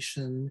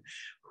population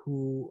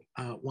who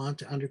want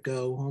to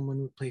undergo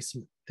hormone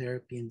replacement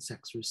therapy and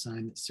sex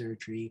reassignment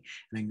surgery.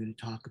 And I'm going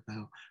to talk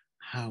about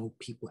how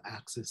people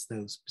access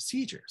those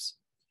procedures.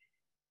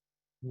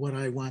 What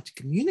I want to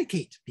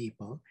communicate to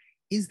people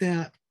is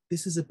that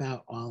this is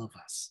about all of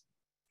us.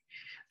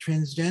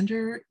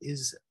 Transgender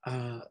is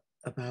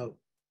about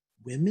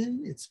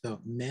women, it's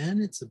about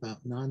men, it's about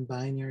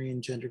non-binary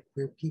and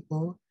genderqueer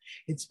people.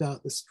 It's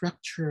about the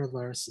structure of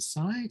our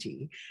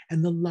society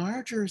and the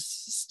larger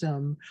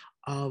system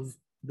of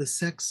the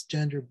sex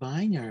gender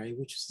binary,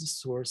 which is the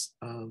source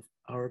of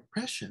our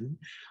oppression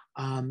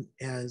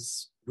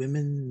as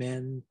women,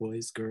 men,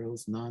 boys,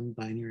 girls,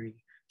 non-binary,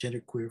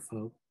 genderqueer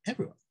folk,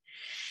 everyone.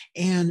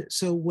 And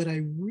so what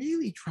I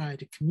really try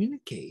to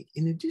communicate,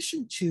 in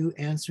addition to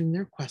answering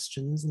their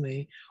questions, and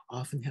they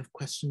often have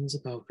questions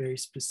about very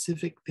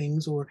specific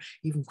things or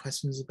even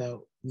questions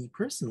about me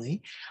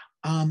personally,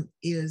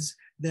 is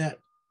that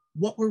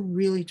what we're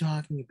really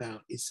talking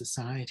about is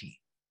society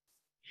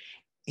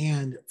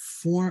and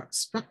for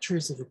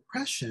structures of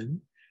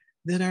oppression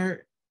that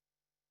are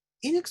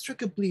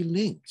inextricably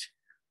linked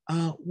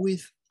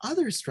with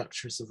other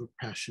structures of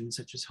oppression,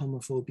 such as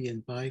homophobia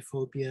and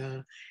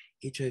biphobia,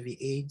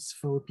 HIV/AIDS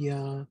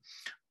phobia,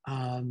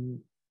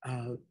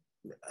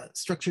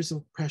 structures of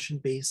oppression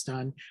based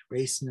on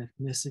race and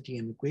ethnicity,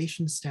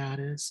 immigration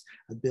status,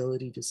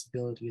 ability,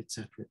 disability, et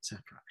cetera, et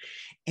cetera.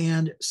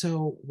 And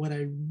so what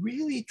I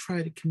really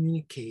try to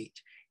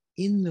communicate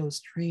in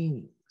those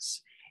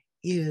trainings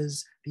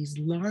is these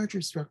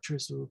larger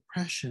structures of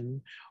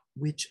oppression,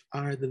 which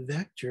are the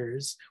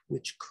vectors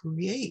which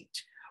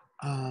create,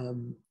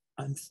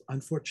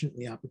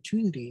 unfortunately,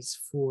 opportunities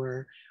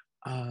for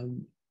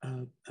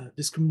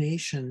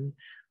discrimination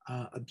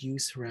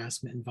abuse,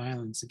 harassment, and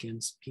violence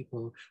against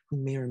people who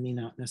may or may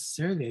not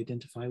necessarily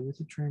identify with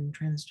the term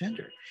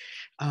transgender.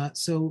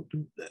 So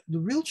the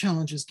real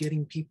challenge is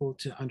getting people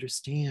to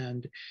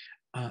understand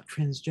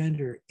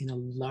transgender in a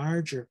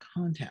larger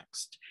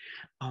context,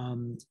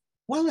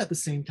 while at the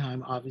same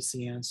time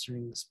obviously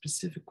answering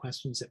specific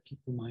questions that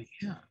people might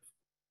have.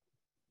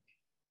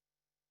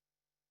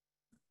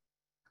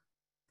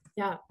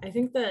 Yeah, I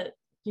think that,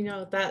 you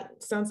know,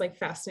 that sounds like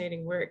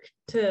fascinating work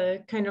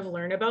to kind of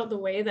learn about the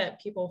way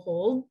that people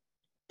hold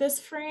this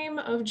frame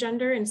of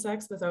gender and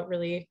sex without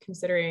really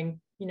considering,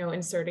 you know,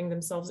 inserting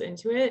themselves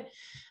into it.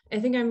 I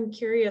think I'm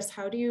curious,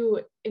 how do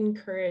you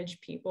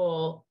encourage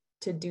people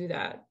to do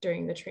that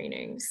during the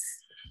trainings?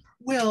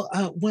 Well,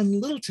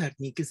 one little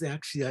technique is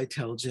actually I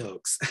tell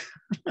jokes.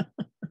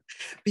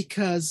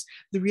 Because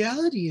the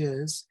reality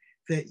is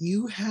that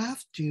you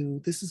have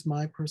to, this is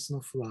my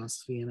personal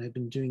philosophy, and I've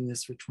been doing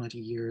this for 20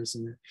 years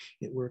and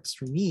it works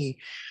for me.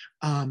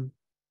 I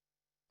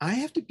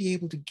have to be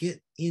able to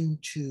get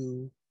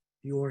into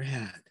your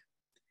head.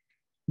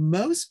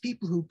 Most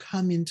people who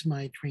come into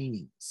my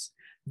trainings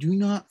do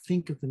not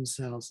think of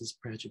themselves as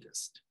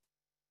prejudiced.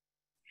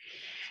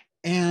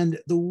 And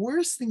the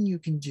worst thing you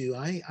can do,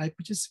 I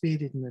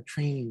participated in a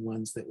training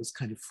once that was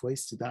kind of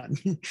foisted on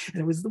me,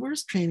 and it was the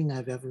worst training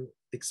I've ever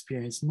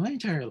experienced in my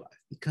entire life,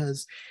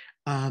 because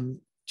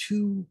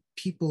two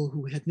people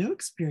who had no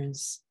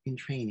experience in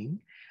training,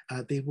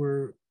 they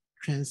were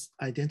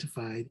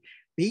trans-identified,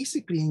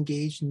 basically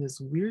engaged in this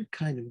weird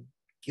kind of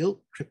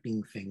guilt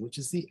tripping thing, which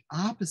is the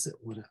opposite of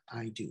what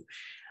I do.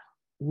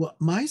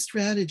 What my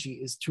strategy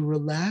is to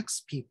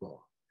relax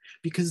people,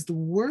 because the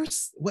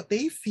worst, what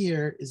they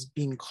fear is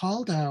being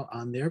called out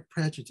on their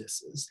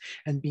prejudices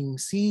and being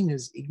seen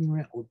as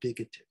ignorant or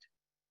bigoted.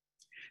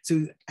 So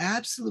you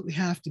absolutely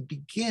have to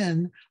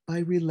begin by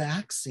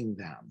relaxing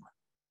them.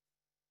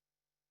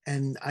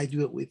 And I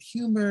do it with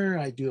humor,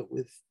 I do it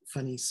with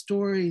funny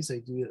stories, I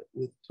do it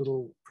with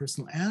little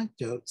personal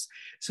anecdotes.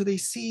 So they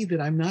see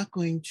that I'm not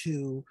going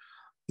to,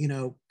 you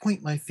know,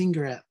 point my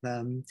finger at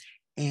them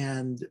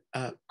and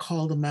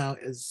call them out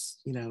as,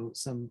 you know,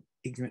 some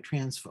ignorant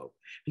transphobe,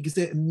 because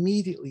that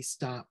immediately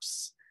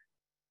stops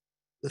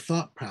the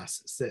thought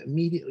process, that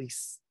immediately,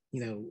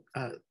 you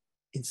know,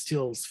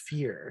 instills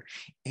fear.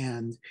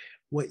 And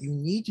what you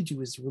need to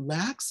do is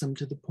relax them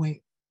to the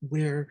point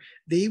where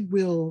they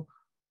will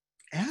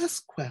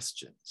ask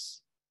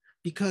questions.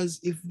 Because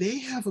if they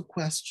have a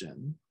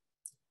question,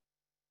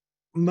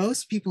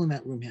 most people in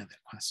that room have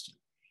that question.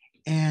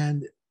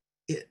 And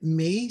it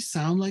may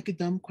sound like a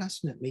dumb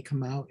question. It may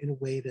come out in a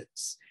way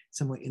that's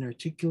somewhat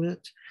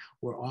inarticulate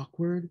or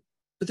awkward,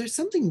 but there's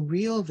something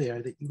real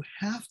there that you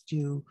have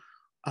to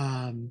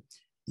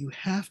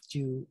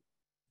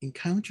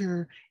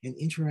encounter and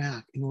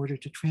interact in order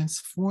to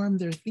transform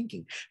their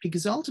thinking.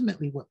 Because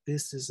ultimately what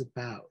this is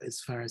about, as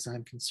far as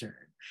I'm concerned,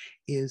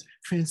 is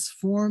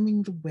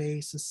transforming the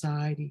way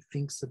society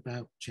thinks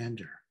about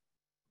gender.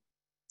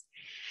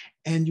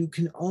 And you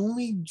can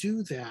only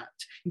do that.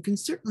 You can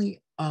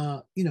certainly,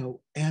 you know,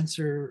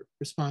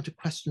 respond to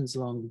questions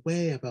along the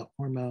way about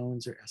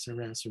hormones or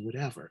SRS or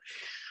whatever.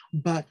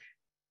 But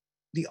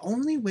the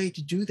only way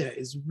to do that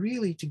is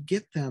really to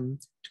get them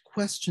to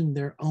question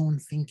their own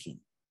thinking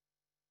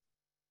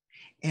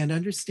and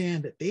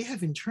understand that they have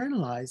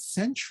internalized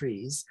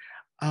centuries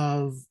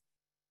of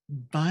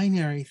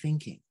binary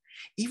thinking,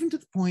 even to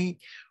the point,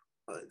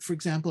 for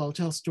example, I'll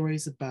tell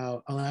stories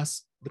about, I'll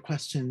ask the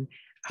question,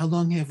 how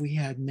long have we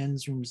had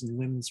men's rooms and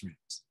women's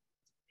rooms?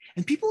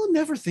 And people will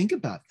never think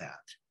about that.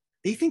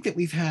 They think that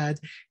we've had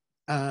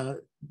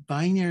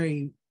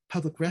binary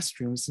public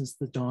restrooms since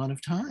the dawn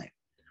of time,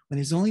 when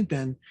there's only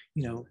been,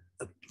 you know,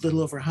 a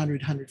little over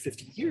 100,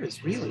 150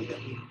 years, really, that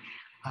we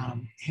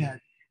had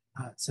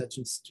such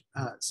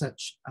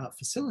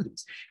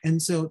facilities.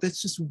 And so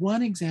that's just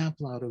one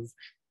example out of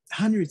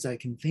hundreds I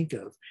can think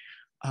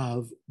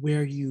of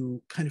where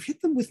you kind of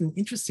hit them with an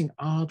interesting,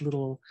 odd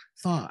little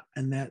thought,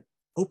 and that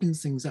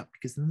opens things up,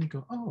 because then they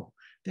go, oh,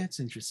 that's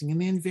interesting.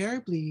 And they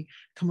invariably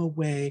come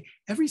away,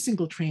 every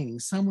single training,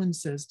 someone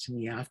says to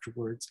me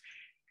afterwards,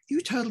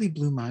 you totally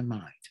blew my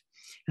mind.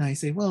 And I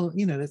say, well,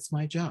 you know, that's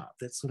my job.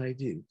 That's what I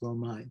do, blow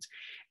minds.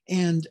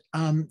 And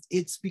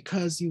it's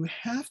because you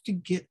have to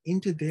get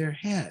into their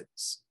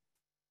heads,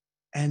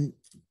 and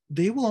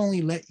they will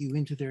only let you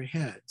into their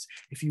heads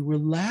if you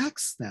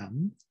relax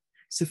them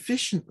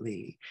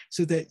sufficiently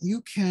so that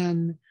you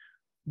can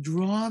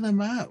draw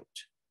them out.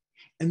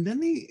 And then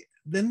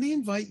they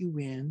invite you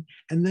in,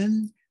 and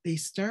then they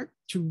start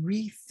to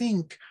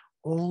rethink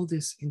all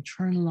this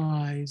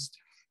internalized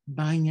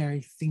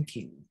binary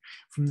thinking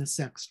from the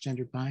sex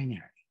gender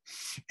binary.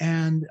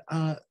 And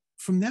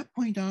from that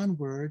point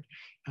onward,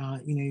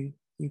 you know,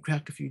 you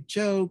crack a few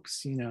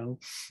jokes, you know,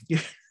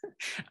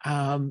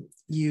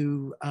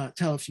 you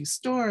tell a few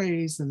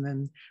stories, and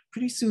then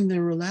pretty soon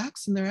they're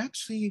relaxed and they're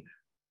actually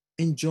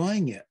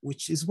enjoying it,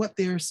 which is what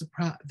they're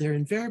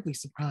invariably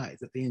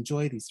surprised that they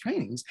enjoy these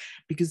trainings,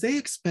 because they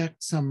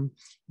expect some,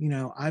 you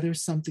know, either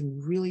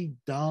something really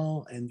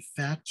dull and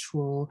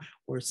factual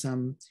or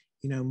some,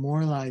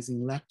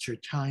 moralizing lecture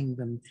telling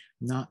them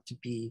not to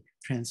be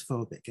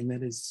transphobic. And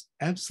that is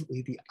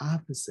absolutely the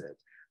opposite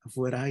of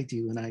what I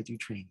do when I do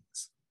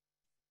trainings.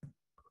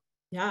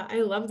 Yeah,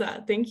 I love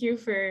that. Thank you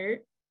for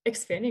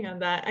expanding on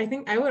that. I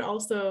think I would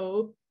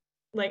also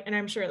like, and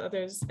I'm sure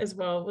others as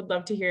well would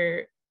love to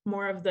hear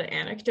more of the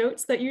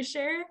anecdotes that you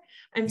share.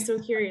 I'm so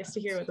curious to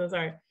hear what those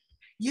are.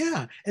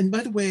 Yeah, and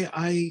by the way,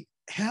 I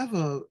have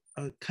a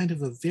kind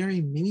of a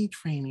very mini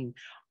training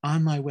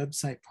on my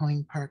website,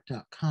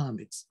 paulingpark.com.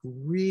 It's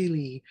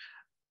really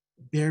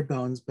bare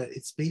bones, but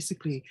it's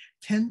basically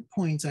 10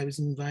 points. I was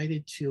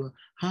invited to a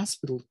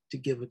hospital to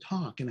give a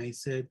talk, and I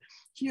said,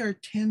 here are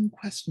 10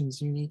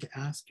 questions you need to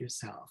ask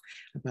yourself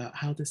about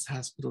how this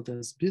hospital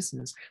does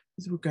business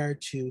with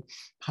regard to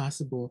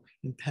possible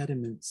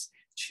impediments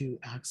to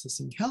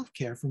accessing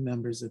healthcare for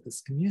members of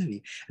this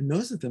community. And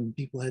those of them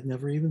people had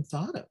never even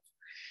thought of.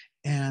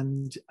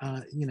 And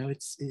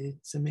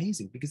it's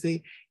amazing because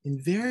they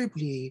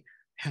invariably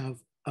have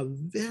a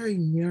very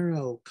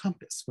narrow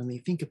compass when they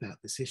think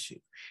about this issue.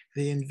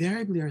 They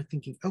invariably are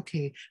thinking,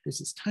 okay, there's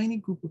this tiny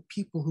group of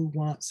people who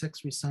want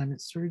sex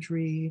reassignment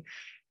surgery,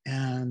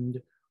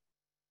 and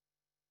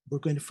we're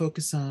going to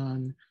focus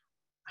on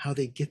how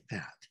they get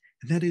that.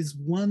 And that is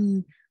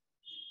 1/10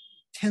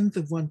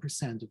 of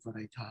 1% of what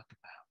I talk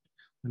about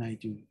when I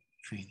do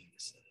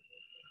trainings.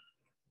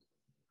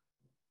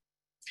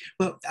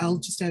 But I'll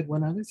just add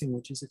one other thing,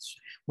 which is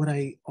what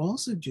I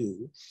also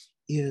do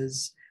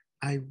is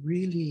I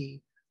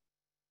really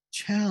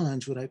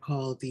challenge what I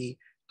call the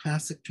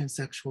classic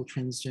transsexual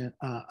transition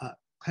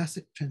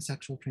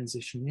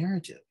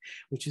narrative,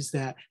 which is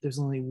that there's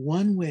only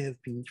one way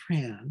of being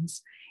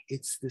trans.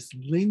 It's this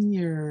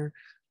linear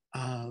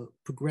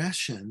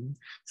progression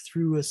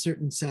through a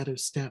certain set of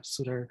steps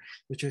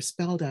which are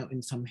spelled out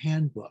in some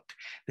handbook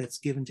that's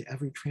given to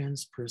every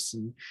trans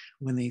person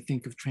when they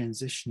think of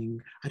transitioning.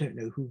 I don't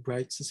know who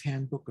writes this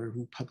handbook or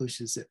who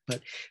publishes it,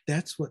 but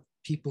that's what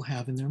people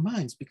have in their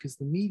minds, because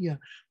the media,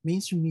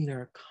 mainstream media,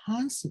 are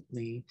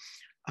constantly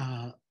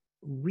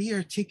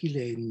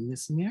re-articulating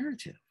this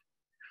narrative,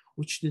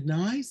 which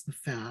denies the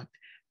fact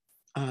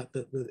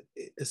that the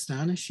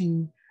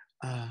astonishing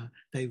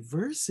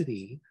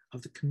diversity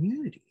of the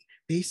community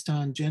based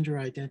on gender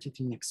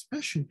identity and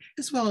expression,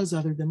 as well as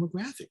other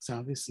demographics,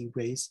 obviously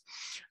race,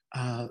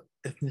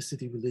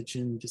 ethnicity,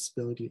 religion,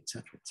 disability, et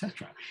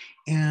cetera,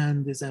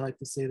 And as I like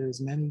to say,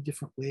 there's many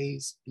different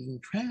ways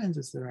being trans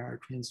as there are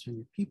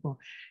transgender people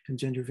and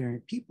gender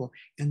variant people.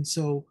 And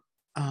so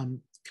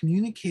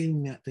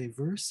communicating that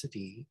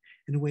diversity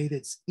in a way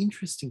that's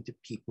interesting to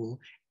people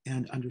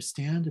and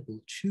understandable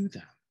to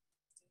them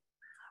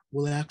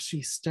will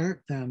actually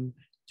start them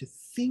to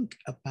think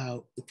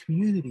about the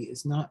community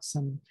as not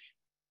some,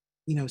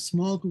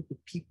 small group of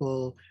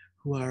people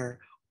who are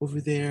over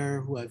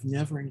there, who I've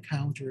never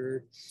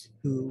encountered,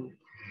 who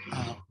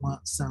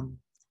want some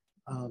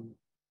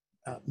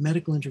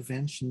medical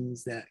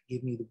interventions that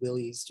give me the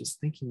willies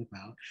just thinking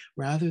about,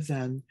 rather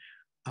than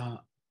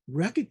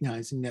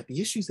recognizing that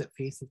the issues that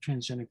face the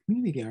transgender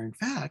community are in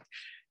fact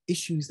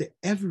issues that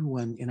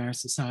everyone in our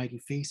society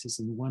faces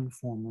in one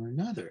form or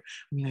another.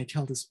 I mean, I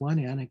tell this one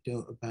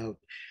anecdote about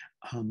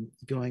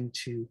going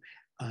to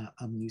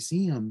a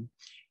museum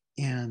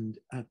and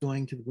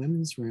going to the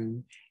women's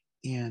room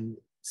and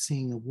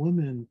seeing a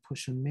woman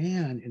push a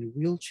man in a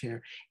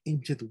wheelchair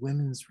into the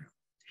women's room.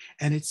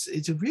 And it's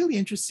a really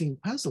interesting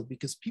puzzle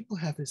because people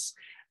have this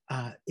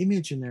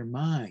image in their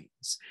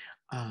minds,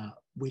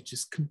 which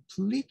is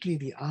completely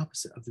the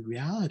opposite of the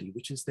reality,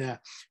 which is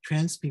that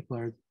trans people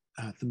are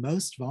the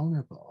most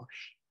vulnerable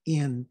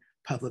in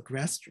public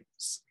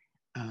restrooms.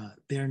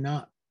 They're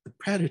not the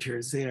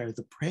predators, they are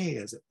the prey,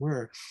 as it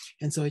were.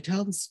 And so I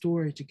tell the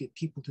story to get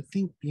people to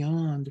think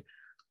beyond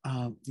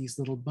these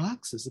little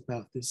boxes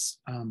about this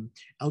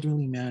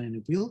elderly man in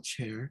a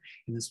wheelchair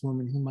and this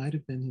woman who might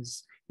have been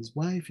his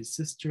wife, his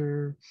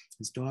sister,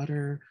 his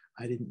daughter.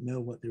 I didn't know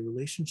what their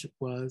relationship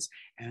was,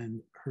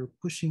 and her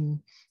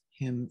pushing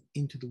him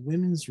into the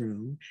women's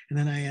room. And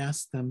then I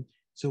asked them,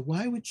 so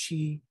why would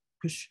she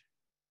push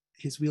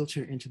his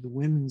wheelchair into the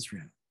women's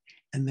room?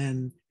 And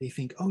then they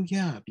think, oh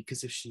yeah,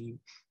 because if she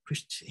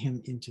pushed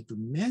him into the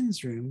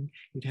men's room,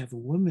 you'd have a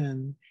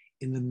woman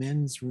in the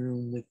men's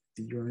room with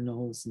the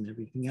urinals and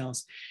everything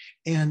else.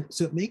 And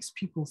so it makes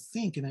people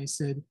think, and I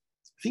said,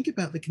 think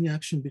about the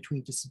connection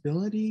between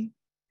disability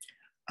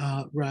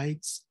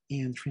rights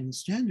and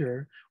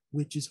transgender,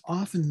 which is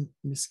often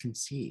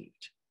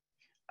misconceived.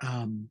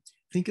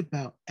 Think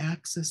about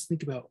access,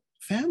 think about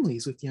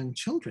families with young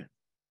children.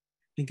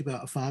 Think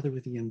about a father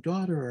with a young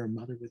daughter or a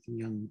mother with a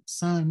young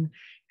son,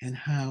 and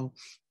how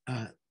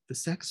the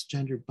sex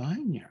gender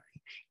binary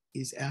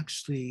is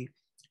actually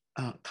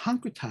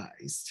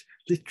concretized,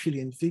 literally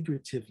and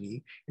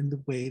figuratively, in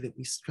the way that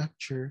we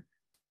structure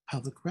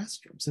public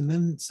restrooms. And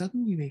then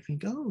suddenly they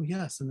think, oh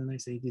yes. And then I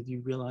say, did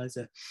you realize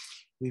that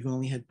we've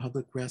only had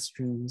public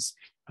restrooms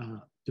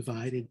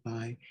divided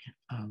by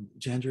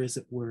gender, as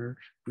it were,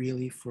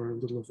 really for a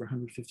little over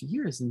 150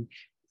 years? And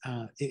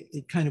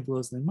it kind of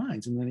blows their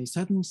minds. And then they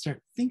suddenly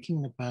start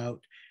thinking about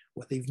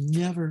what they've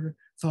never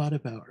thought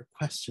about or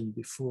questioned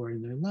before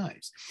in their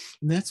lives.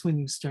 And that's when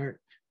you start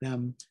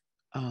them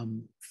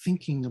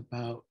thinking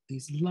about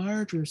these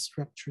larger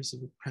structures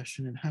of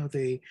oppression and how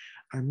they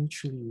are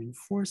mutually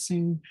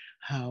reinforcing,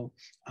 how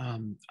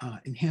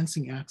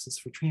enhancing access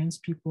for trans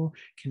people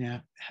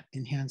can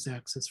enhance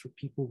access for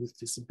people with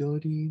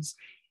disabilities,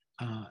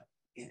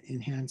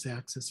 enhance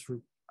access for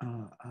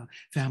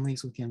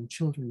families with young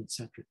children, et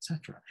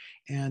cetera,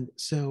 And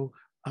so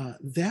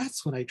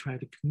that's what I try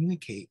to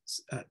communicate,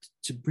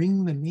 to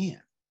bring them in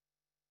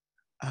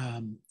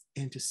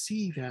and to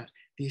see that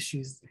the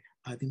issues,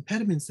 the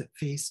impediments that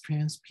face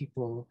trans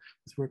people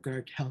with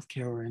regard to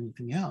healthcare or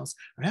anything else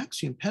are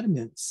actually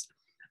impediments,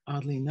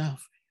 oddly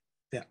enough,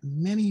 that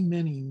many,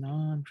 many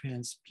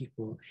non-trans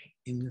people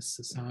in this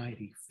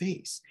society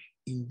face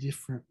in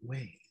different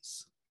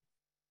ways.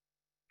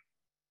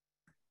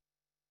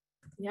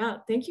 Yeah,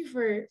 thank you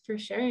for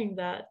sharing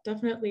that.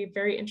 Definitely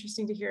very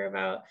interesting to hear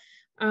about.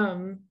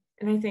 And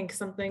I think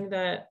something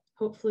that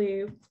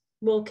hopefully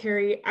will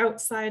carry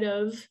outside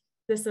of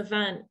this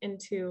event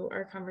into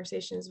our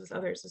conversations with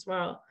others as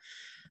well.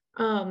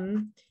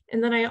 And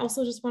then I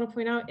also just want to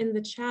point out in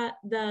the chat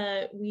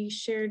that we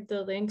shared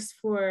the links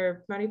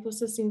for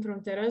Mariposas Sin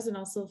Fronteras and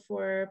also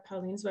for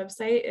Pauline's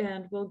website,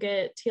 and we'll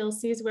get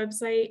TLC's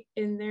website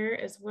in there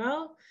as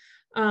well.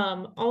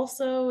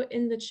 Also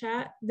in the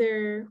chat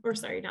there, or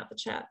sorry, not the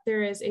chat,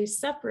 there is a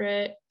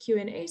separate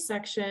Q&A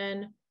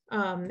section.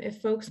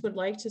 If folks would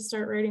like to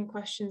start writing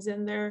questions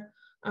in there,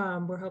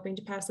 we're hoping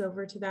to pass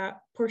over to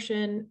that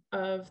portion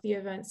of the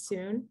event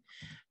soon.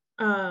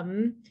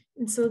 And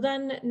so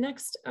then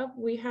next up,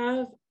 we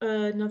have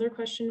another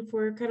question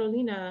for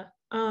Carolina.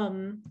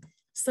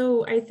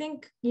 So I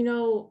think, you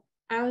know,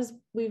 as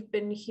we've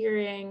been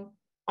hearing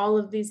all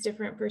of these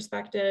different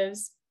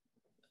perspectives,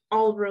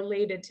 all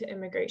related to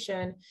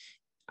immigration,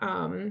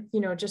 you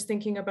know, just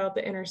thinking about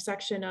the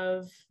intersection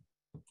of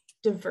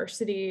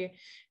diversity,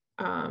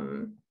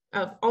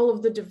 of all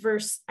of the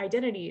diverse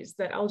identities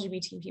that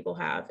LGBT people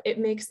have, it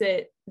makes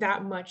it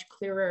that much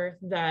clearer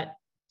that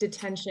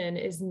detention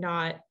is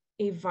not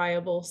a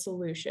viable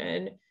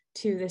solution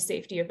to the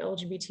safety of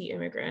LGBT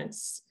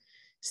immigrants.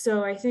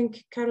 So I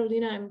think,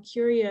 Carolina, I'm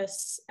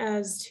curious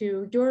as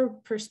to your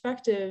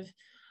perspective,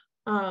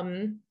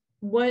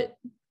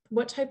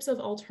 what types of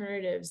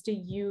alternatives do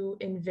you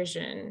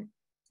envision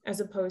as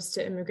opposed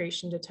to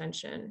immigration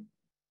detention?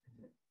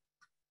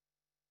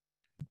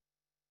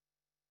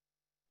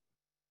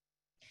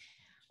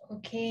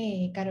 Ok,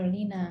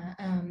 Carolina,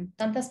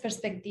 tantas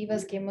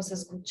perspectivas que hemos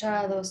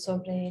escuchado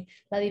sobre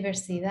la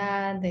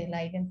diversidad de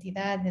la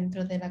identidad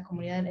dentro de la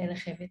comunidad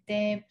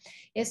LGBT.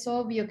 Es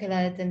obvio que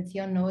la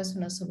detención no es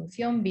una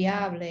solución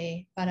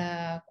viable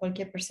para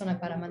cualquier persona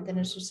para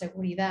mantener su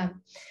seguridad.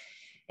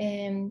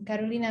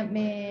 Carolina,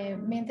 me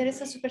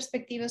interesa su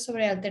perspectiva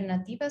sobre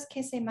alternativas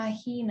que se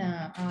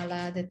imagina a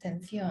la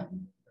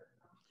detención.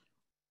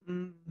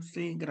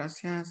 Sí,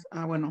 gracias.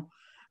 Bueno,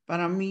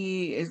 para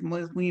mí es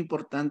muy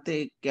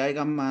importante que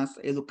haya más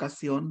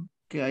educación,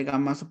 que haya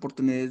más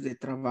oportunidades de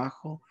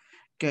trabajo,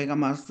 que haya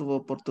más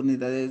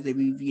oportunidades de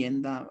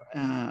vivienda,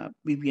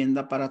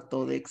 vivienda para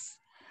todos,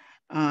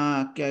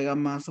 que haya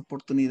más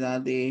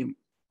oportunidad de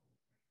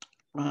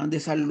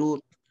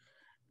salud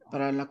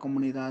para la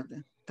comunidad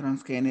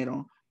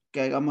transgénero, que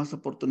haya más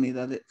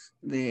oportunidades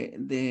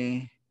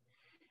de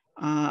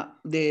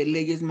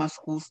leyes más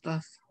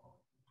justas.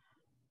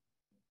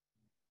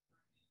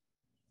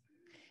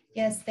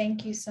 Yes,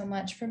 thank you so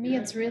much. For me,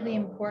 it's really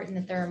important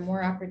that there are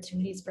more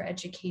opportunities for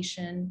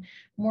education,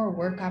 more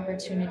work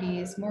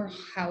opportunities, more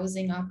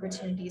housing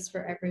opportunities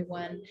for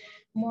everyone,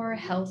 more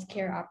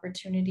healthcare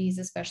opportunities,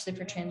 especially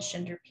for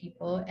transgender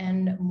people,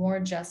 and more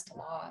just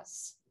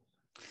laws.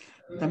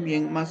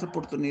 También más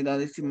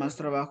oportunidades y más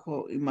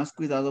trabajo y más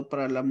cuidado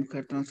para la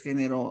mujer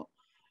transgénero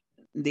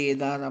de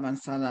edad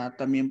avanzada,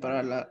 también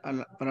para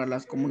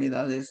las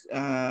comunidades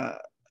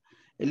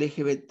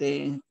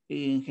LGBT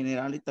en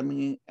general y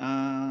también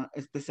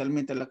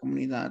especialmente la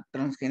comunidad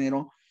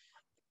transgénero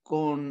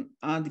con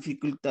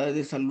dificultades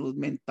de salud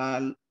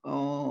mental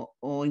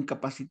o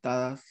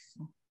incapacitadas.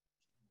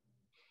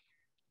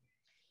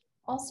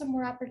 Also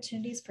more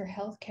opportunities for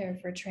healthcare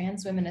for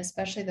trans women,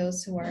 especially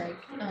those who are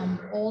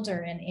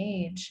older in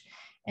age,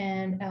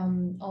 and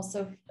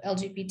also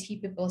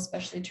LGBT people,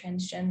 especially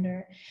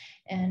transgender,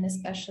 and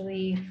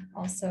especially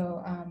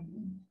also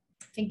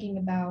thinking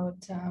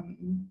about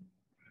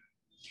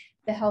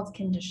the health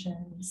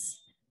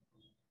conditions.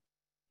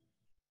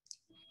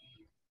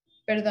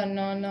 Perdón,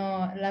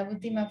 no, la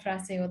última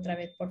frase otra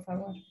vez, por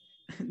favor.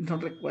 No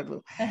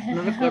recuerdo,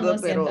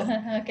 pero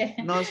okay.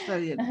 No está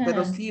bien,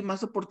 pero sí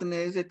más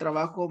oportunidades de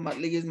trabajo, más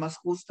leyes más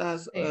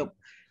justas, sí.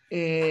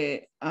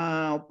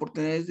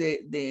 Oportunidades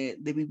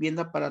de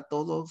vivienda para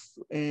todos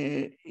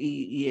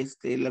y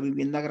la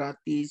vivienda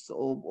gratis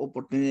o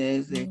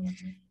oportunidades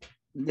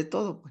de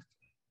todo, pues.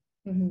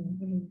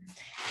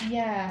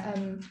 Yeah,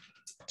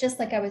 just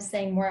like I was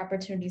saying, more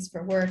opportunities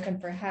for work and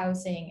for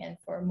housing and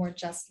for more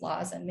just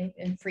laws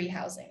and free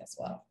housing as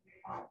well.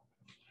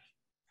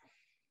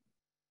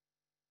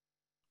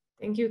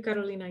 Thank you,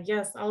 Carolina.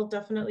 Yes, all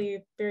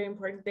definitely very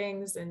important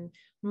things and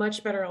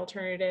much better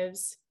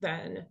alternatives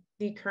than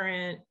the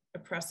current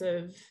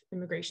oppressive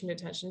immigration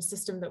detention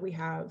system that we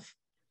have.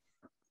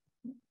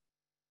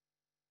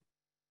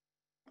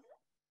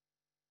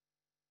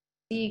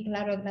 Sí,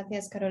 claro,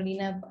 gracias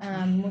Carolina.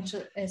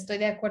 Estoy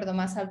de acuerdo,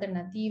 más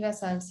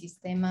alternativas al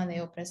sistema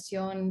de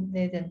opresión,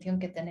 de detención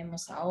que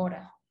tenemos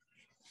ahora.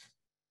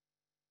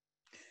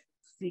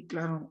 Sí,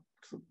 claro,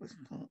 por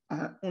supuesto.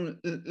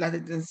 La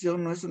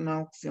detención no es una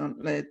opción.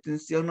 La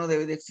detención no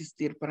debe de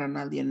existir para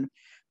nadie,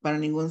 para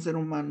ningún ser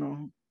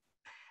humano,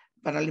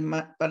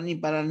 ni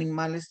para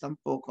animales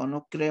tampoco.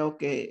 No creo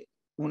que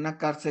una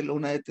cárcel o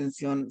una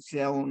detención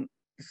sea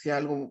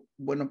algo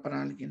bueno para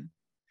alguien.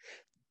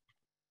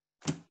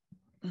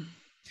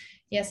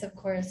 Yes, of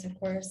course, of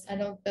course. I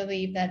don't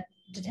believe that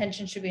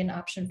detention should be an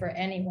option for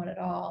anyone at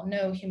all.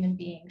 No human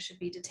being should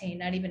be detained,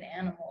 not even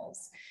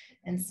animals.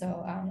 And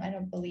so I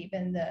don't believe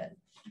in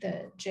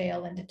the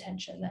jail and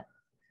detention.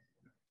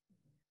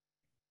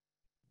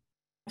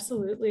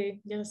 Absolutely.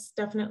 Yes,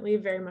 definitely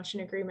very much in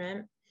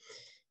agreement.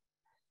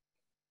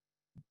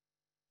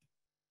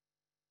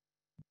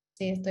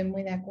 Sí, estoy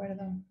muy de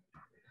acuerdo.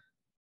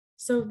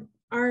 So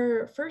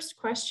our first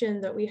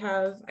question that we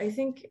have, I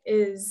think,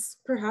 is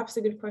perhaps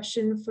a good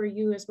question for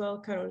you as well,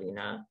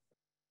 Carolina.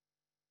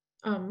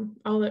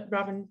 I'll let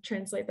Robin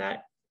translate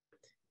that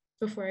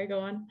before I go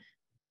on.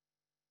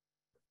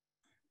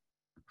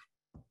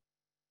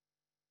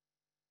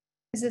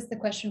 Is this the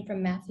question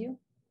from Matthew?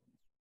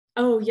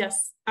 Oh,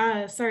 yes.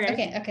 Sorry,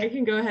 Okay, I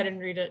can go ahead and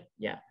read it.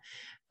 Yeah.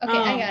 Okay,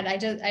 I got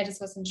it. I just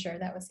wasn't sure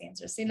that was the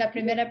answer. Sí, la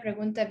primera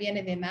pregunta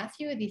viene de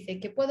Matthew y dice,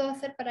 ¿qué puedo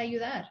hacer para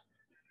ayudar?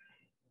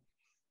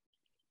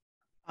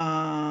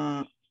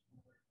 La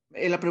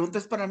pregunta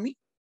es para mí.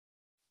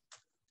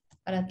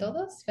 Para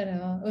todos,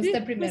 pero usted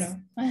Sí, primero.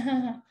 Pues,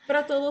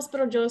 para todos,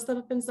 pero yo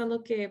estaba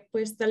pensando que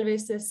pues tal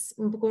vez es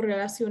un poco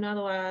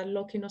relacionado a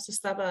lo que nos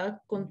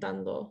estaba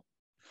contando.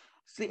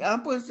 Sí,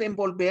 pues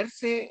ver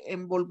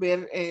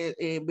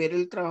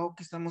el trabajo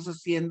que estamos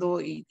haciendo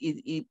y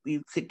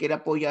se quiere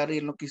apoyar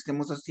en lo que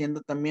estemos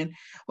haciendo también,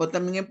 o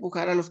también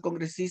empujar a los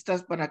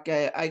congresistas para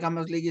que haya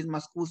más leyes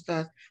más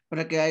justas,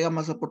 para que haya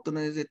más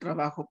oportunidades de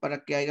trabajo,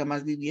 para que haya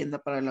más vivienda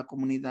para la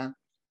comunidad.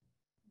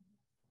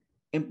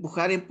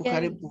 Empujar.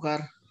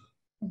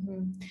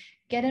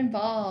 Get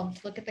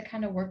involved, look at the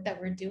kind of work that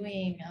we're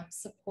doing,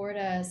 support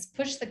us,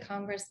 push the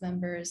Congress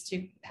members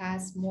to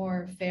pass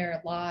more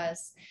fair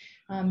laws.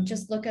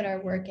 Just look at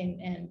our work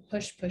and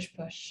push.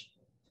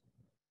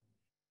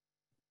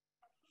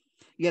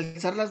 Y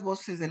alzar las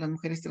voces de las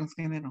mujeres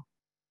transgénero.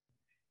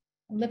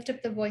 Lift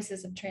up the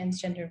voices of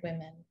transgender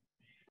women.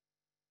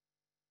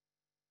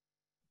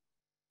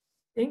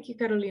 Thank you,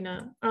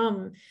 Carolina.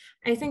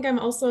 I think I'm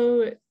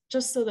also,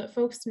 just so that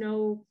folks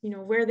know,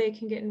 where they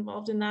can get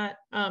involved in that,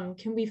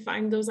 can we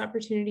find those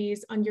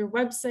opportunities on your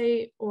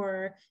website,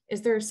 or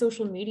is there a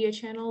social media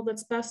channel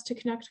that's best to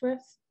connect with?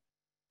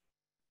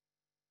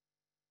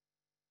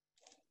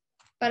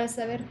 Para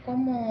saber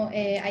cómo,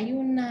 ¿hay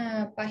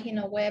una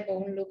página web o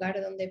un lugar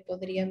donde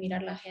podría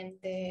mirar la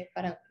gente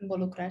para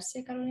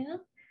involucrarse,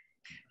 Carolina?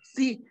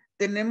 Sí,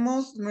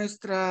 tenemos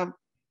nuestra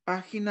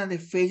página de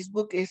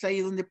Facebook, es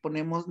ahí donde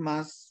ponemos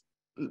más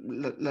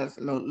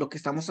lo que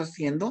estamos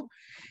haciendo.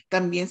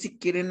 También si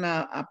quieren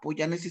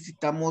apoyar,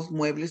 necesitamos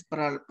muebles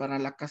para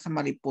la Casa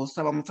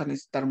Mariposa, vamos a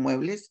necesitar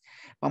muebles,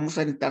 vamos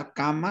a necesitar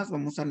camas,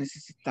 vamos a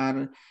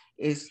necesitar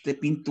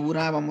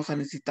pintura, vamos a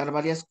necesitar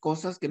varias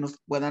cosas que nos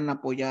puedan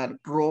apoyar,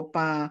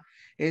 ropa.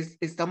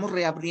 Estamos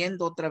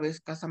reabriendo otra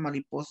vez Casa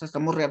Mariposa,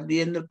 estamos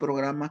reabriendo el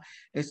programa,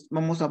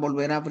 vamos a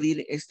volver a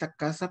abrir esta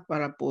casa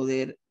para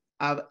poder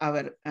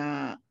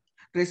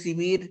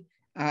recibir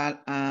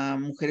a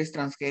mujeres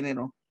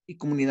transgénero y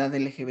comunidad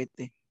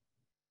LGBT.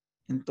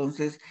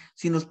 Entonces,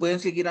 si nos pueden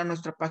seguir a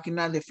nuestra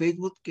página de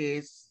Facebook, que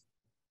es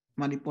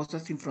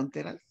Mariposas Sin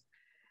Fronteras,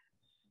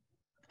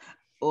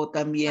 o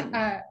también,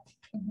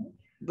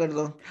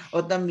 perdón,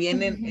 o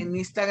también en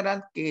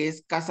Instagram, que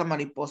es Casa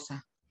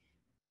Mariposa.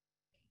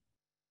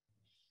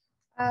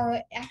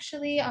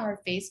 Actually, our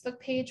Facebook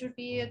page would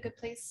be a good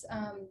place.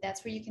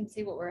 That's where you can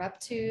see what we're up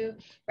to.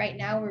 Right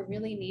now, we're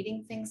really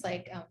needing things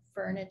like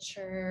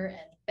furniture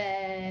and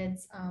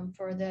beds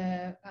for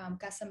the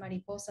Casa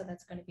Mariposa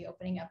that's going to be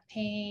opening up,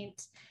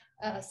 paint,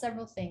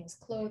 several things,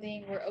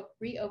 clothing. We're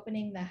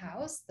reopening the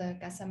house, the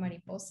Casa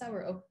Mariposa.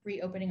 We're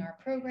reopening our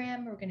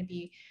program. We're going to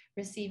be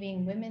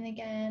receiving women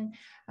again.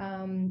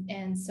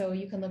 And so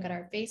you can look at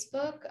our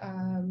Facebook,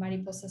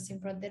 Mariposas Sin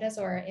Fronteras,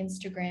 or our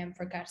Instagram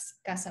for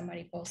Casa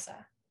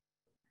Mariposa.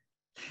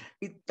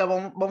 Y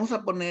vamos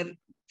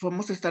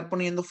a estar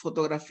poniendo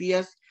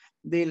fotografías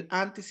del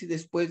antes y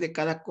después de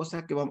cada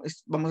cosa que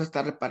vamos a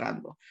estar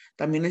reparando.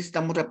 También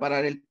necesitamos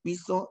reparar el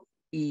piso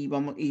y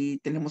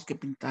tenemos que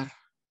pintar.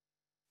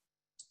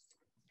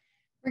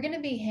 We're going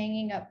to be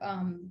hanging up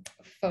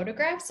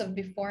photographs of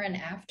before and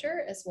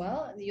after as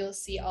well. You'll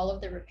see all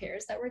of the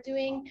repairs that we're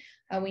doing.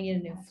 We need a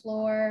new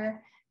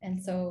floor. And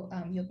so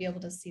you'll be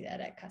able to see that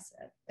at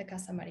the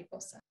Casa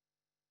Mariposa.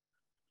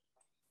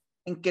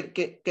 en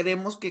que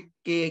queremos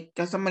que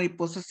Casa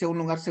Mariposa sea un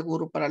lugar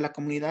seguro para la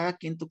comunidad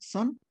aquí en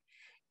Tucson.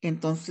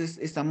 Entonces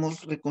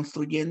estamos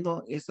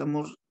reconstruyendo,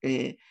 estamos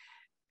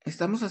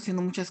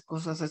haciendo muchas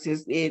cosas, así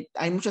es.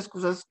 Hay muchas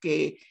cosas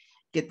que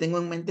tengo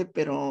en mente,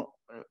 pero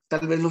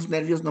tal vez los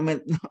nervios no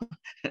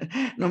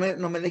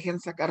me dejen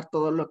sacar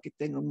todo lo que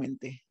tengo en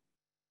mente.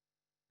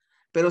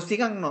 Pero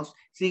síganos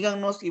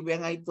y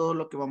vean ahí todo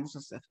lo que vamos a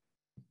hacer.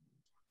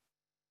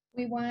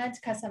 We want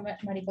Casa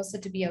Mariposa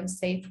to be a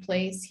safe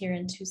place here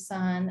in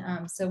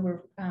Tucson. So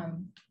we're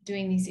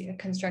doing these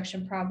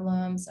construction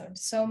problems,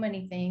 so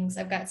many things.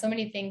 I've got so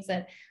many things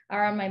that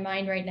are on my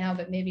mind right now,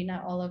 but maybe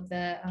not all of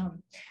the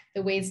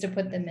ways to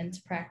put them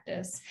into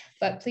practice.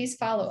 But please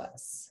follow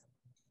us.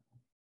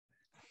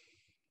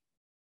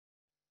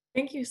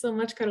 Thank you so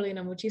much,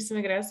 Carolina.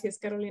 Muchísimas gracias,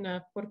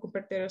 Carolina, por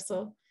compartir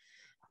eso.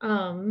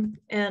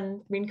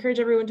 And we encourage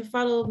everyone to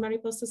follow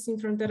Mariposas Sin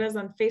Fronteras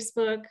on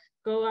Facebook.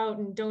 Go out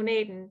and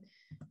donate and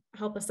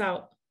help us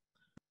out.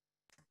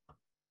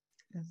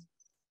 Yes.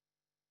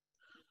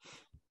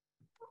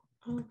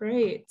 All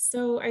right,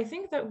 so I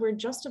think that we're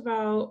just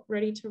about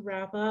ready to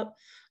wrap up.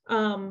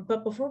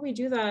 But before we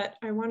do that,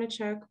 I want to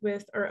check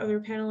with our other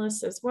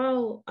panelists as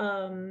well.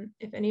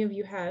 If any of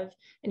you have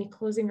any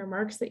closing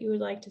remarks that you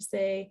would like to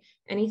say,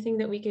 anything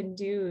that we can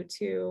do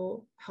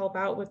to help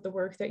out with the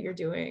work that you're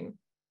doing.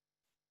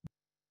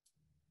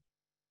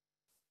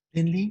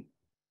 Lindley?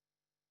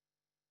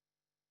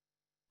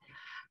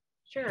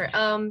 Sure.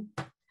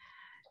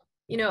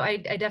 You know, I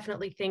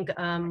definitely think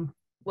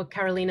what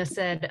Carolina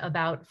said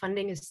about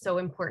funding is so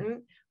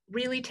important.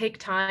 Really take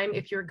time.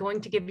 If you're going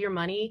to give your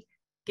money,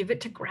 give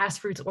it to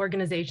grassroots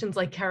organizations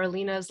like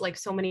Carolina's, like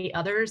so many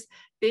others.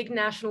 Big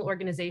national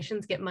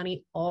organizations get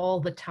money all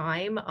the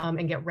time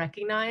and get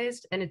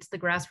recognized. And it's the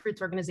grassroots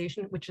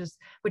organization, which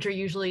are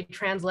usually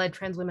trans-led,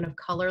 trans women of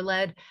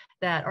color-led,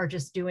 that are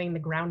just doing the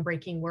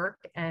groundbreaking work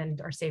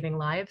and are saving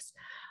lives.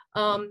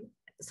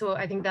 So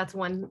I think that's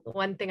one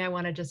thing I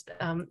want to just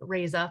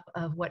raise up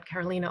of what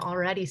Carolina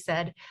already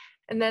said.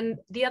 And then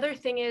the other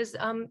thing is,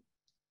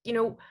 you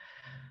know,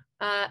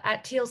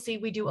 at TLC,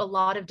 we do a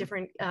lot of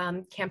different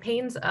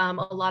campaigns, a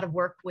lot of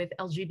work with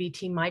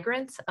LGBT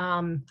migrants,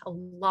 a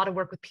lot of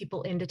work with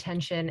people in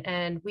detention,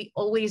 and we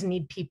always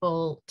need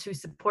people to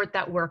support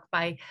that work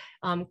by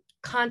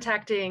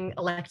contacting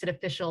elected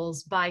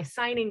officials, by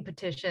signing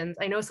petitions.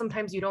 I know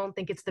sometimes you don't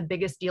think it's the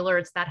biggest deal or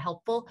it's that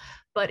helpful,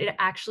 but it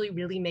actually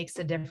really makes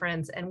a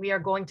difference. And we are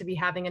going to be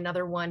having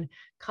another one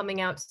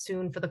coming out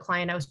soon for the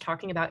client I was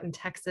talking about in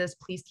Texas.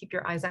 Please keep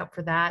your eyes out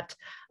for that.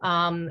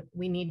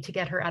 We need to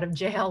get her out of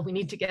jail. We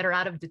need to get her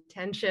out of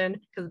detention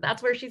because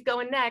that's where she's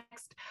going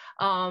next.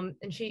 And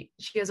she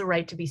has a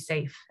right to be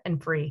safe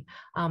and free,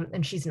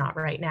 and she's not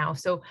right now.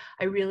 So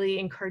I really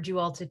encourage you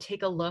all to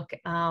take a look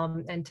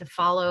and to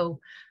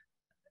follow.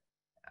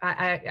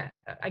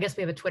 I guess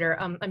we have a Twitter.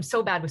 I'm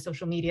so bad with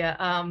social media,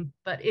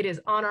 but it is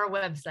on our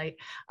website.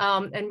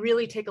 And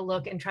really take a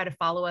look and try to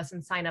follow us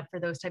and sign up for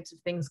those types of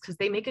things because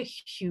they make a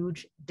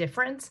huge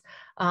difference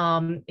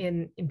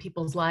in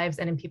people's lives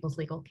and in people's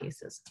legal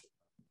cases.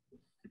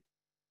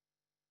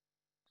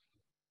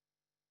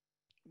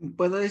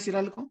 ¿Puedo decir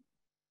algo?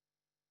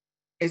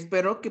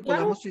 Espero que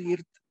podamos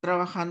seguir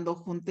trabajando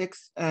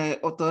juntos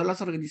o todas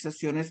las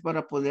organizaciones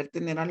para poder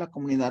tener a la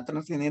comunidad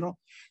transgénero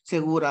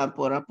segura,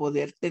 para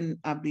poder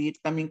abrir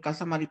también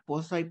Casa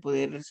Mariposa y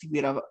poder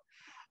recibir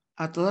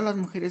a todas las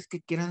mujeres que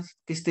quieran,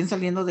 que estén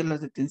saliendo de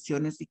las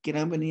detenciones y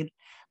quieran venir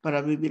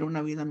para vivir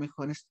una vida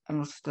mejor en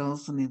los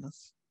Estados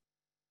Unidos.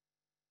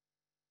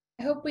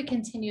 I hope we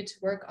continue to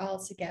work all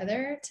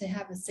together to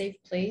have a safe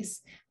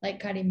place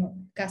like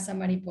Casa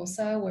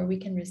Mariposa, where we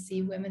can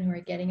receive women who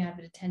are getting out of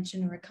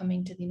detention or are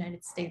coming to the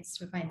United States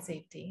to find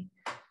safety.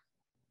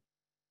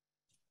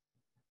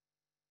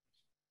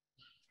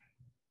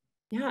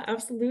 Yeah,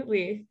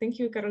 absolutely. Thank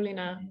you,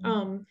 Carolina.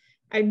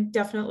 I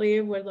definitely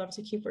would love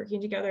to keep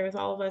working together with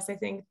all of us. I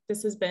think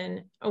this has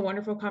been a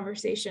wonderful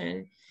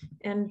conversation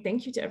and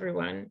thank you to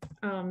everyone.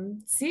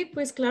 Sí,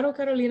 pues claro,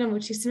 Carolina,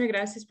 muchísimas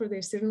gracias por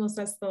decirnos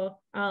esto.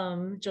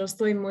 Yo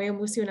estoy muy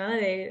emocionada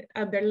de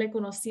haberle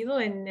conocido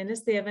en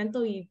este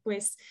evento y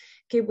pues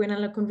qué buena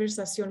la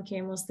conversación que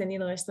hemos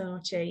tenido esta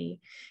noche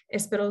y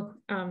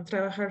espero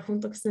trabajar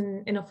juntos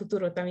en el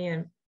futuro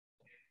también.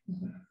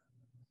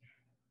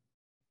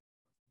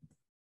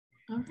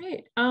 All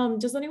right.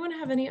 Does anyone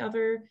have any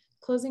other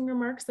closing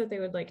remarks that they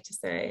would like to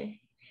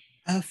say?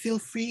 Feel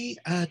free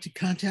to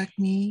contact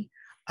me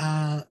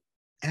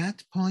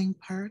at Pauling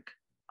Park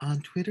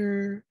on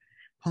Twitter,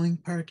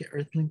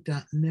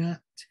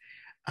 paulingpark@earthlink.net,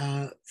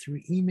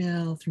 through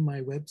email, through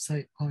my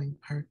website,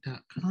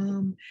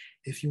 paulingpark.com.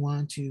 If you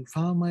want to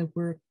follow my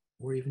work,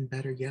 or even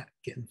better yet,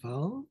 get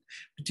involved,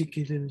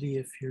 particularly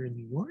if you're in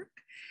New York,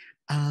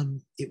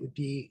 it would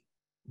be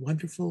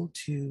wonderful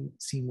to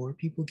see more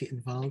people get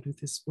involved with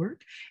this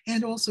work.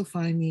 And also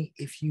find me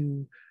if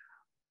you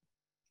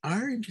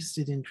are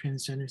interested in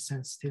transgender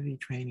sensitivity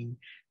training.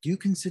 Do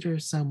consider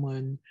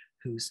someone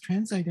who's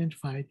trans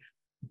identified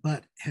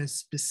but has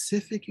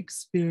specific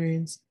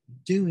experience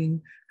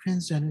doing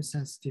transgender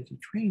sensitivity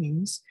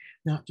trainings,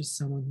 not just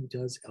someone who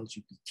does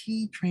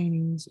LGBT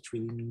trainings, which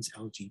really means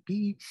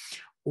LGB,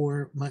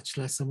 or much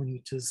less someone who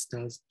just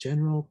does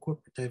general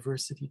corporate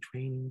diversity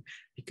training,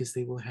 because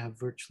they will have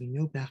virtually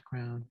no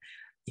background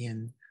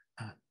in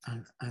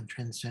on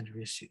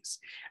transgender issues.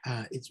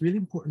 It's really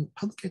important.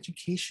 Public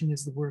education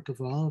is the work of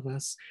all of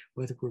us,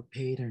 whether we're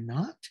paid or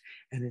not,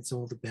 and it's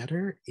all the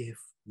better if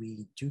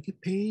we do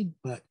get paid,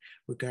 but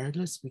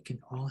regardless, we can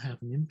all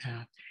have an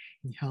impact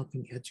in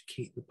helping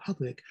educate the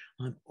public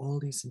on all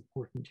these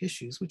important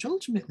issues, which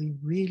ultimately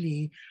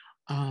really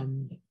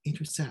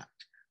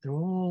intersect. They're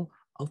all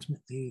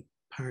ultimately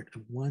part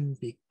of one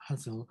big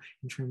puzzle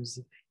in terms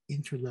of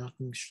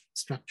interlocking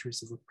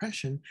structures of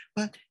oppression,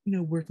 but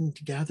working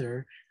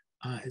together,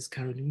 as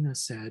Carolina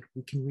said,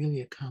 we can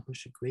really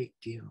accomplish a great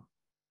deal.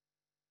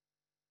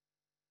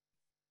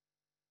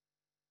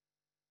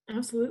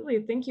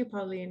 Absolutely, thank you,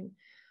 Pauline.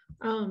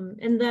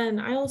 And then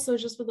I also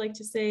just would like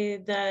to say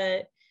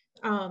that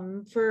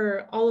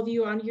for all of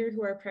you on here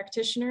who are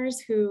practitioners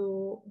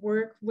who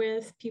work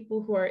with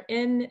people who are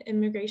in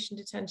immigration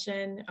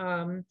detention,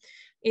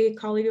 a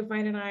colleague of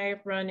mine and I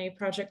run a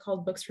project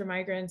called Books for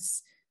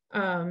Migrants,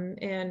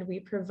 and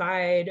we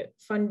provide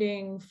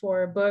funding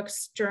for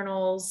books,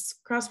 journals,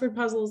 crossword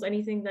puzzles,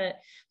 anything that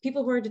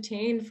people who are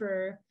detained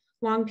for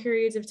long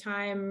periods of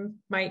time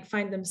might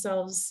find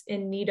themselves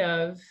in need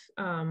of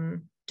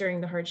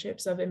during the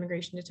hardships of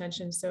immigration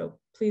detention. So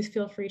please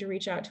feel free to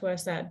reach out to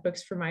us at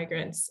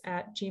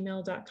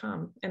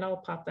booksformigrants@gmail.com, and I'll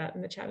pop that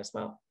in the chat as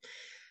well.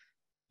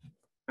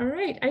 All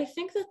right, I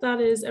think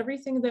that is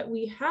everything that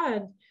we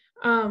had.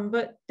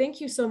 But thank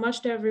you so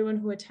much to everyone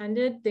who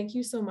attended. Thank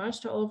you so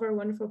much to all of our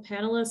wonderful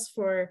panelists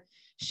for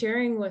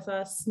sharing with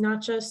us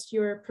not just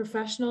your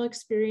professional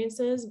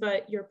experiences,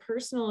 but your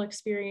personal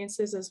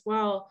experiences as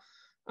well.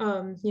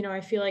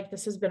 I feel like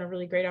this has been a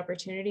really great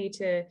opportunity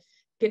to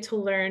get to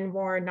learn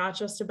more, not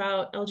just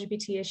about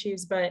LGBT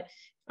issues, but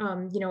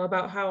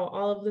about how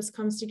all of this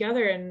comes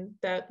together and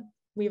that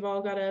we've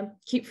all got to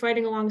keep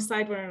fighting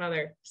alongside one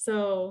another.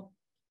 So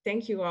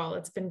thank you all.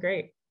 It's been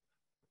great.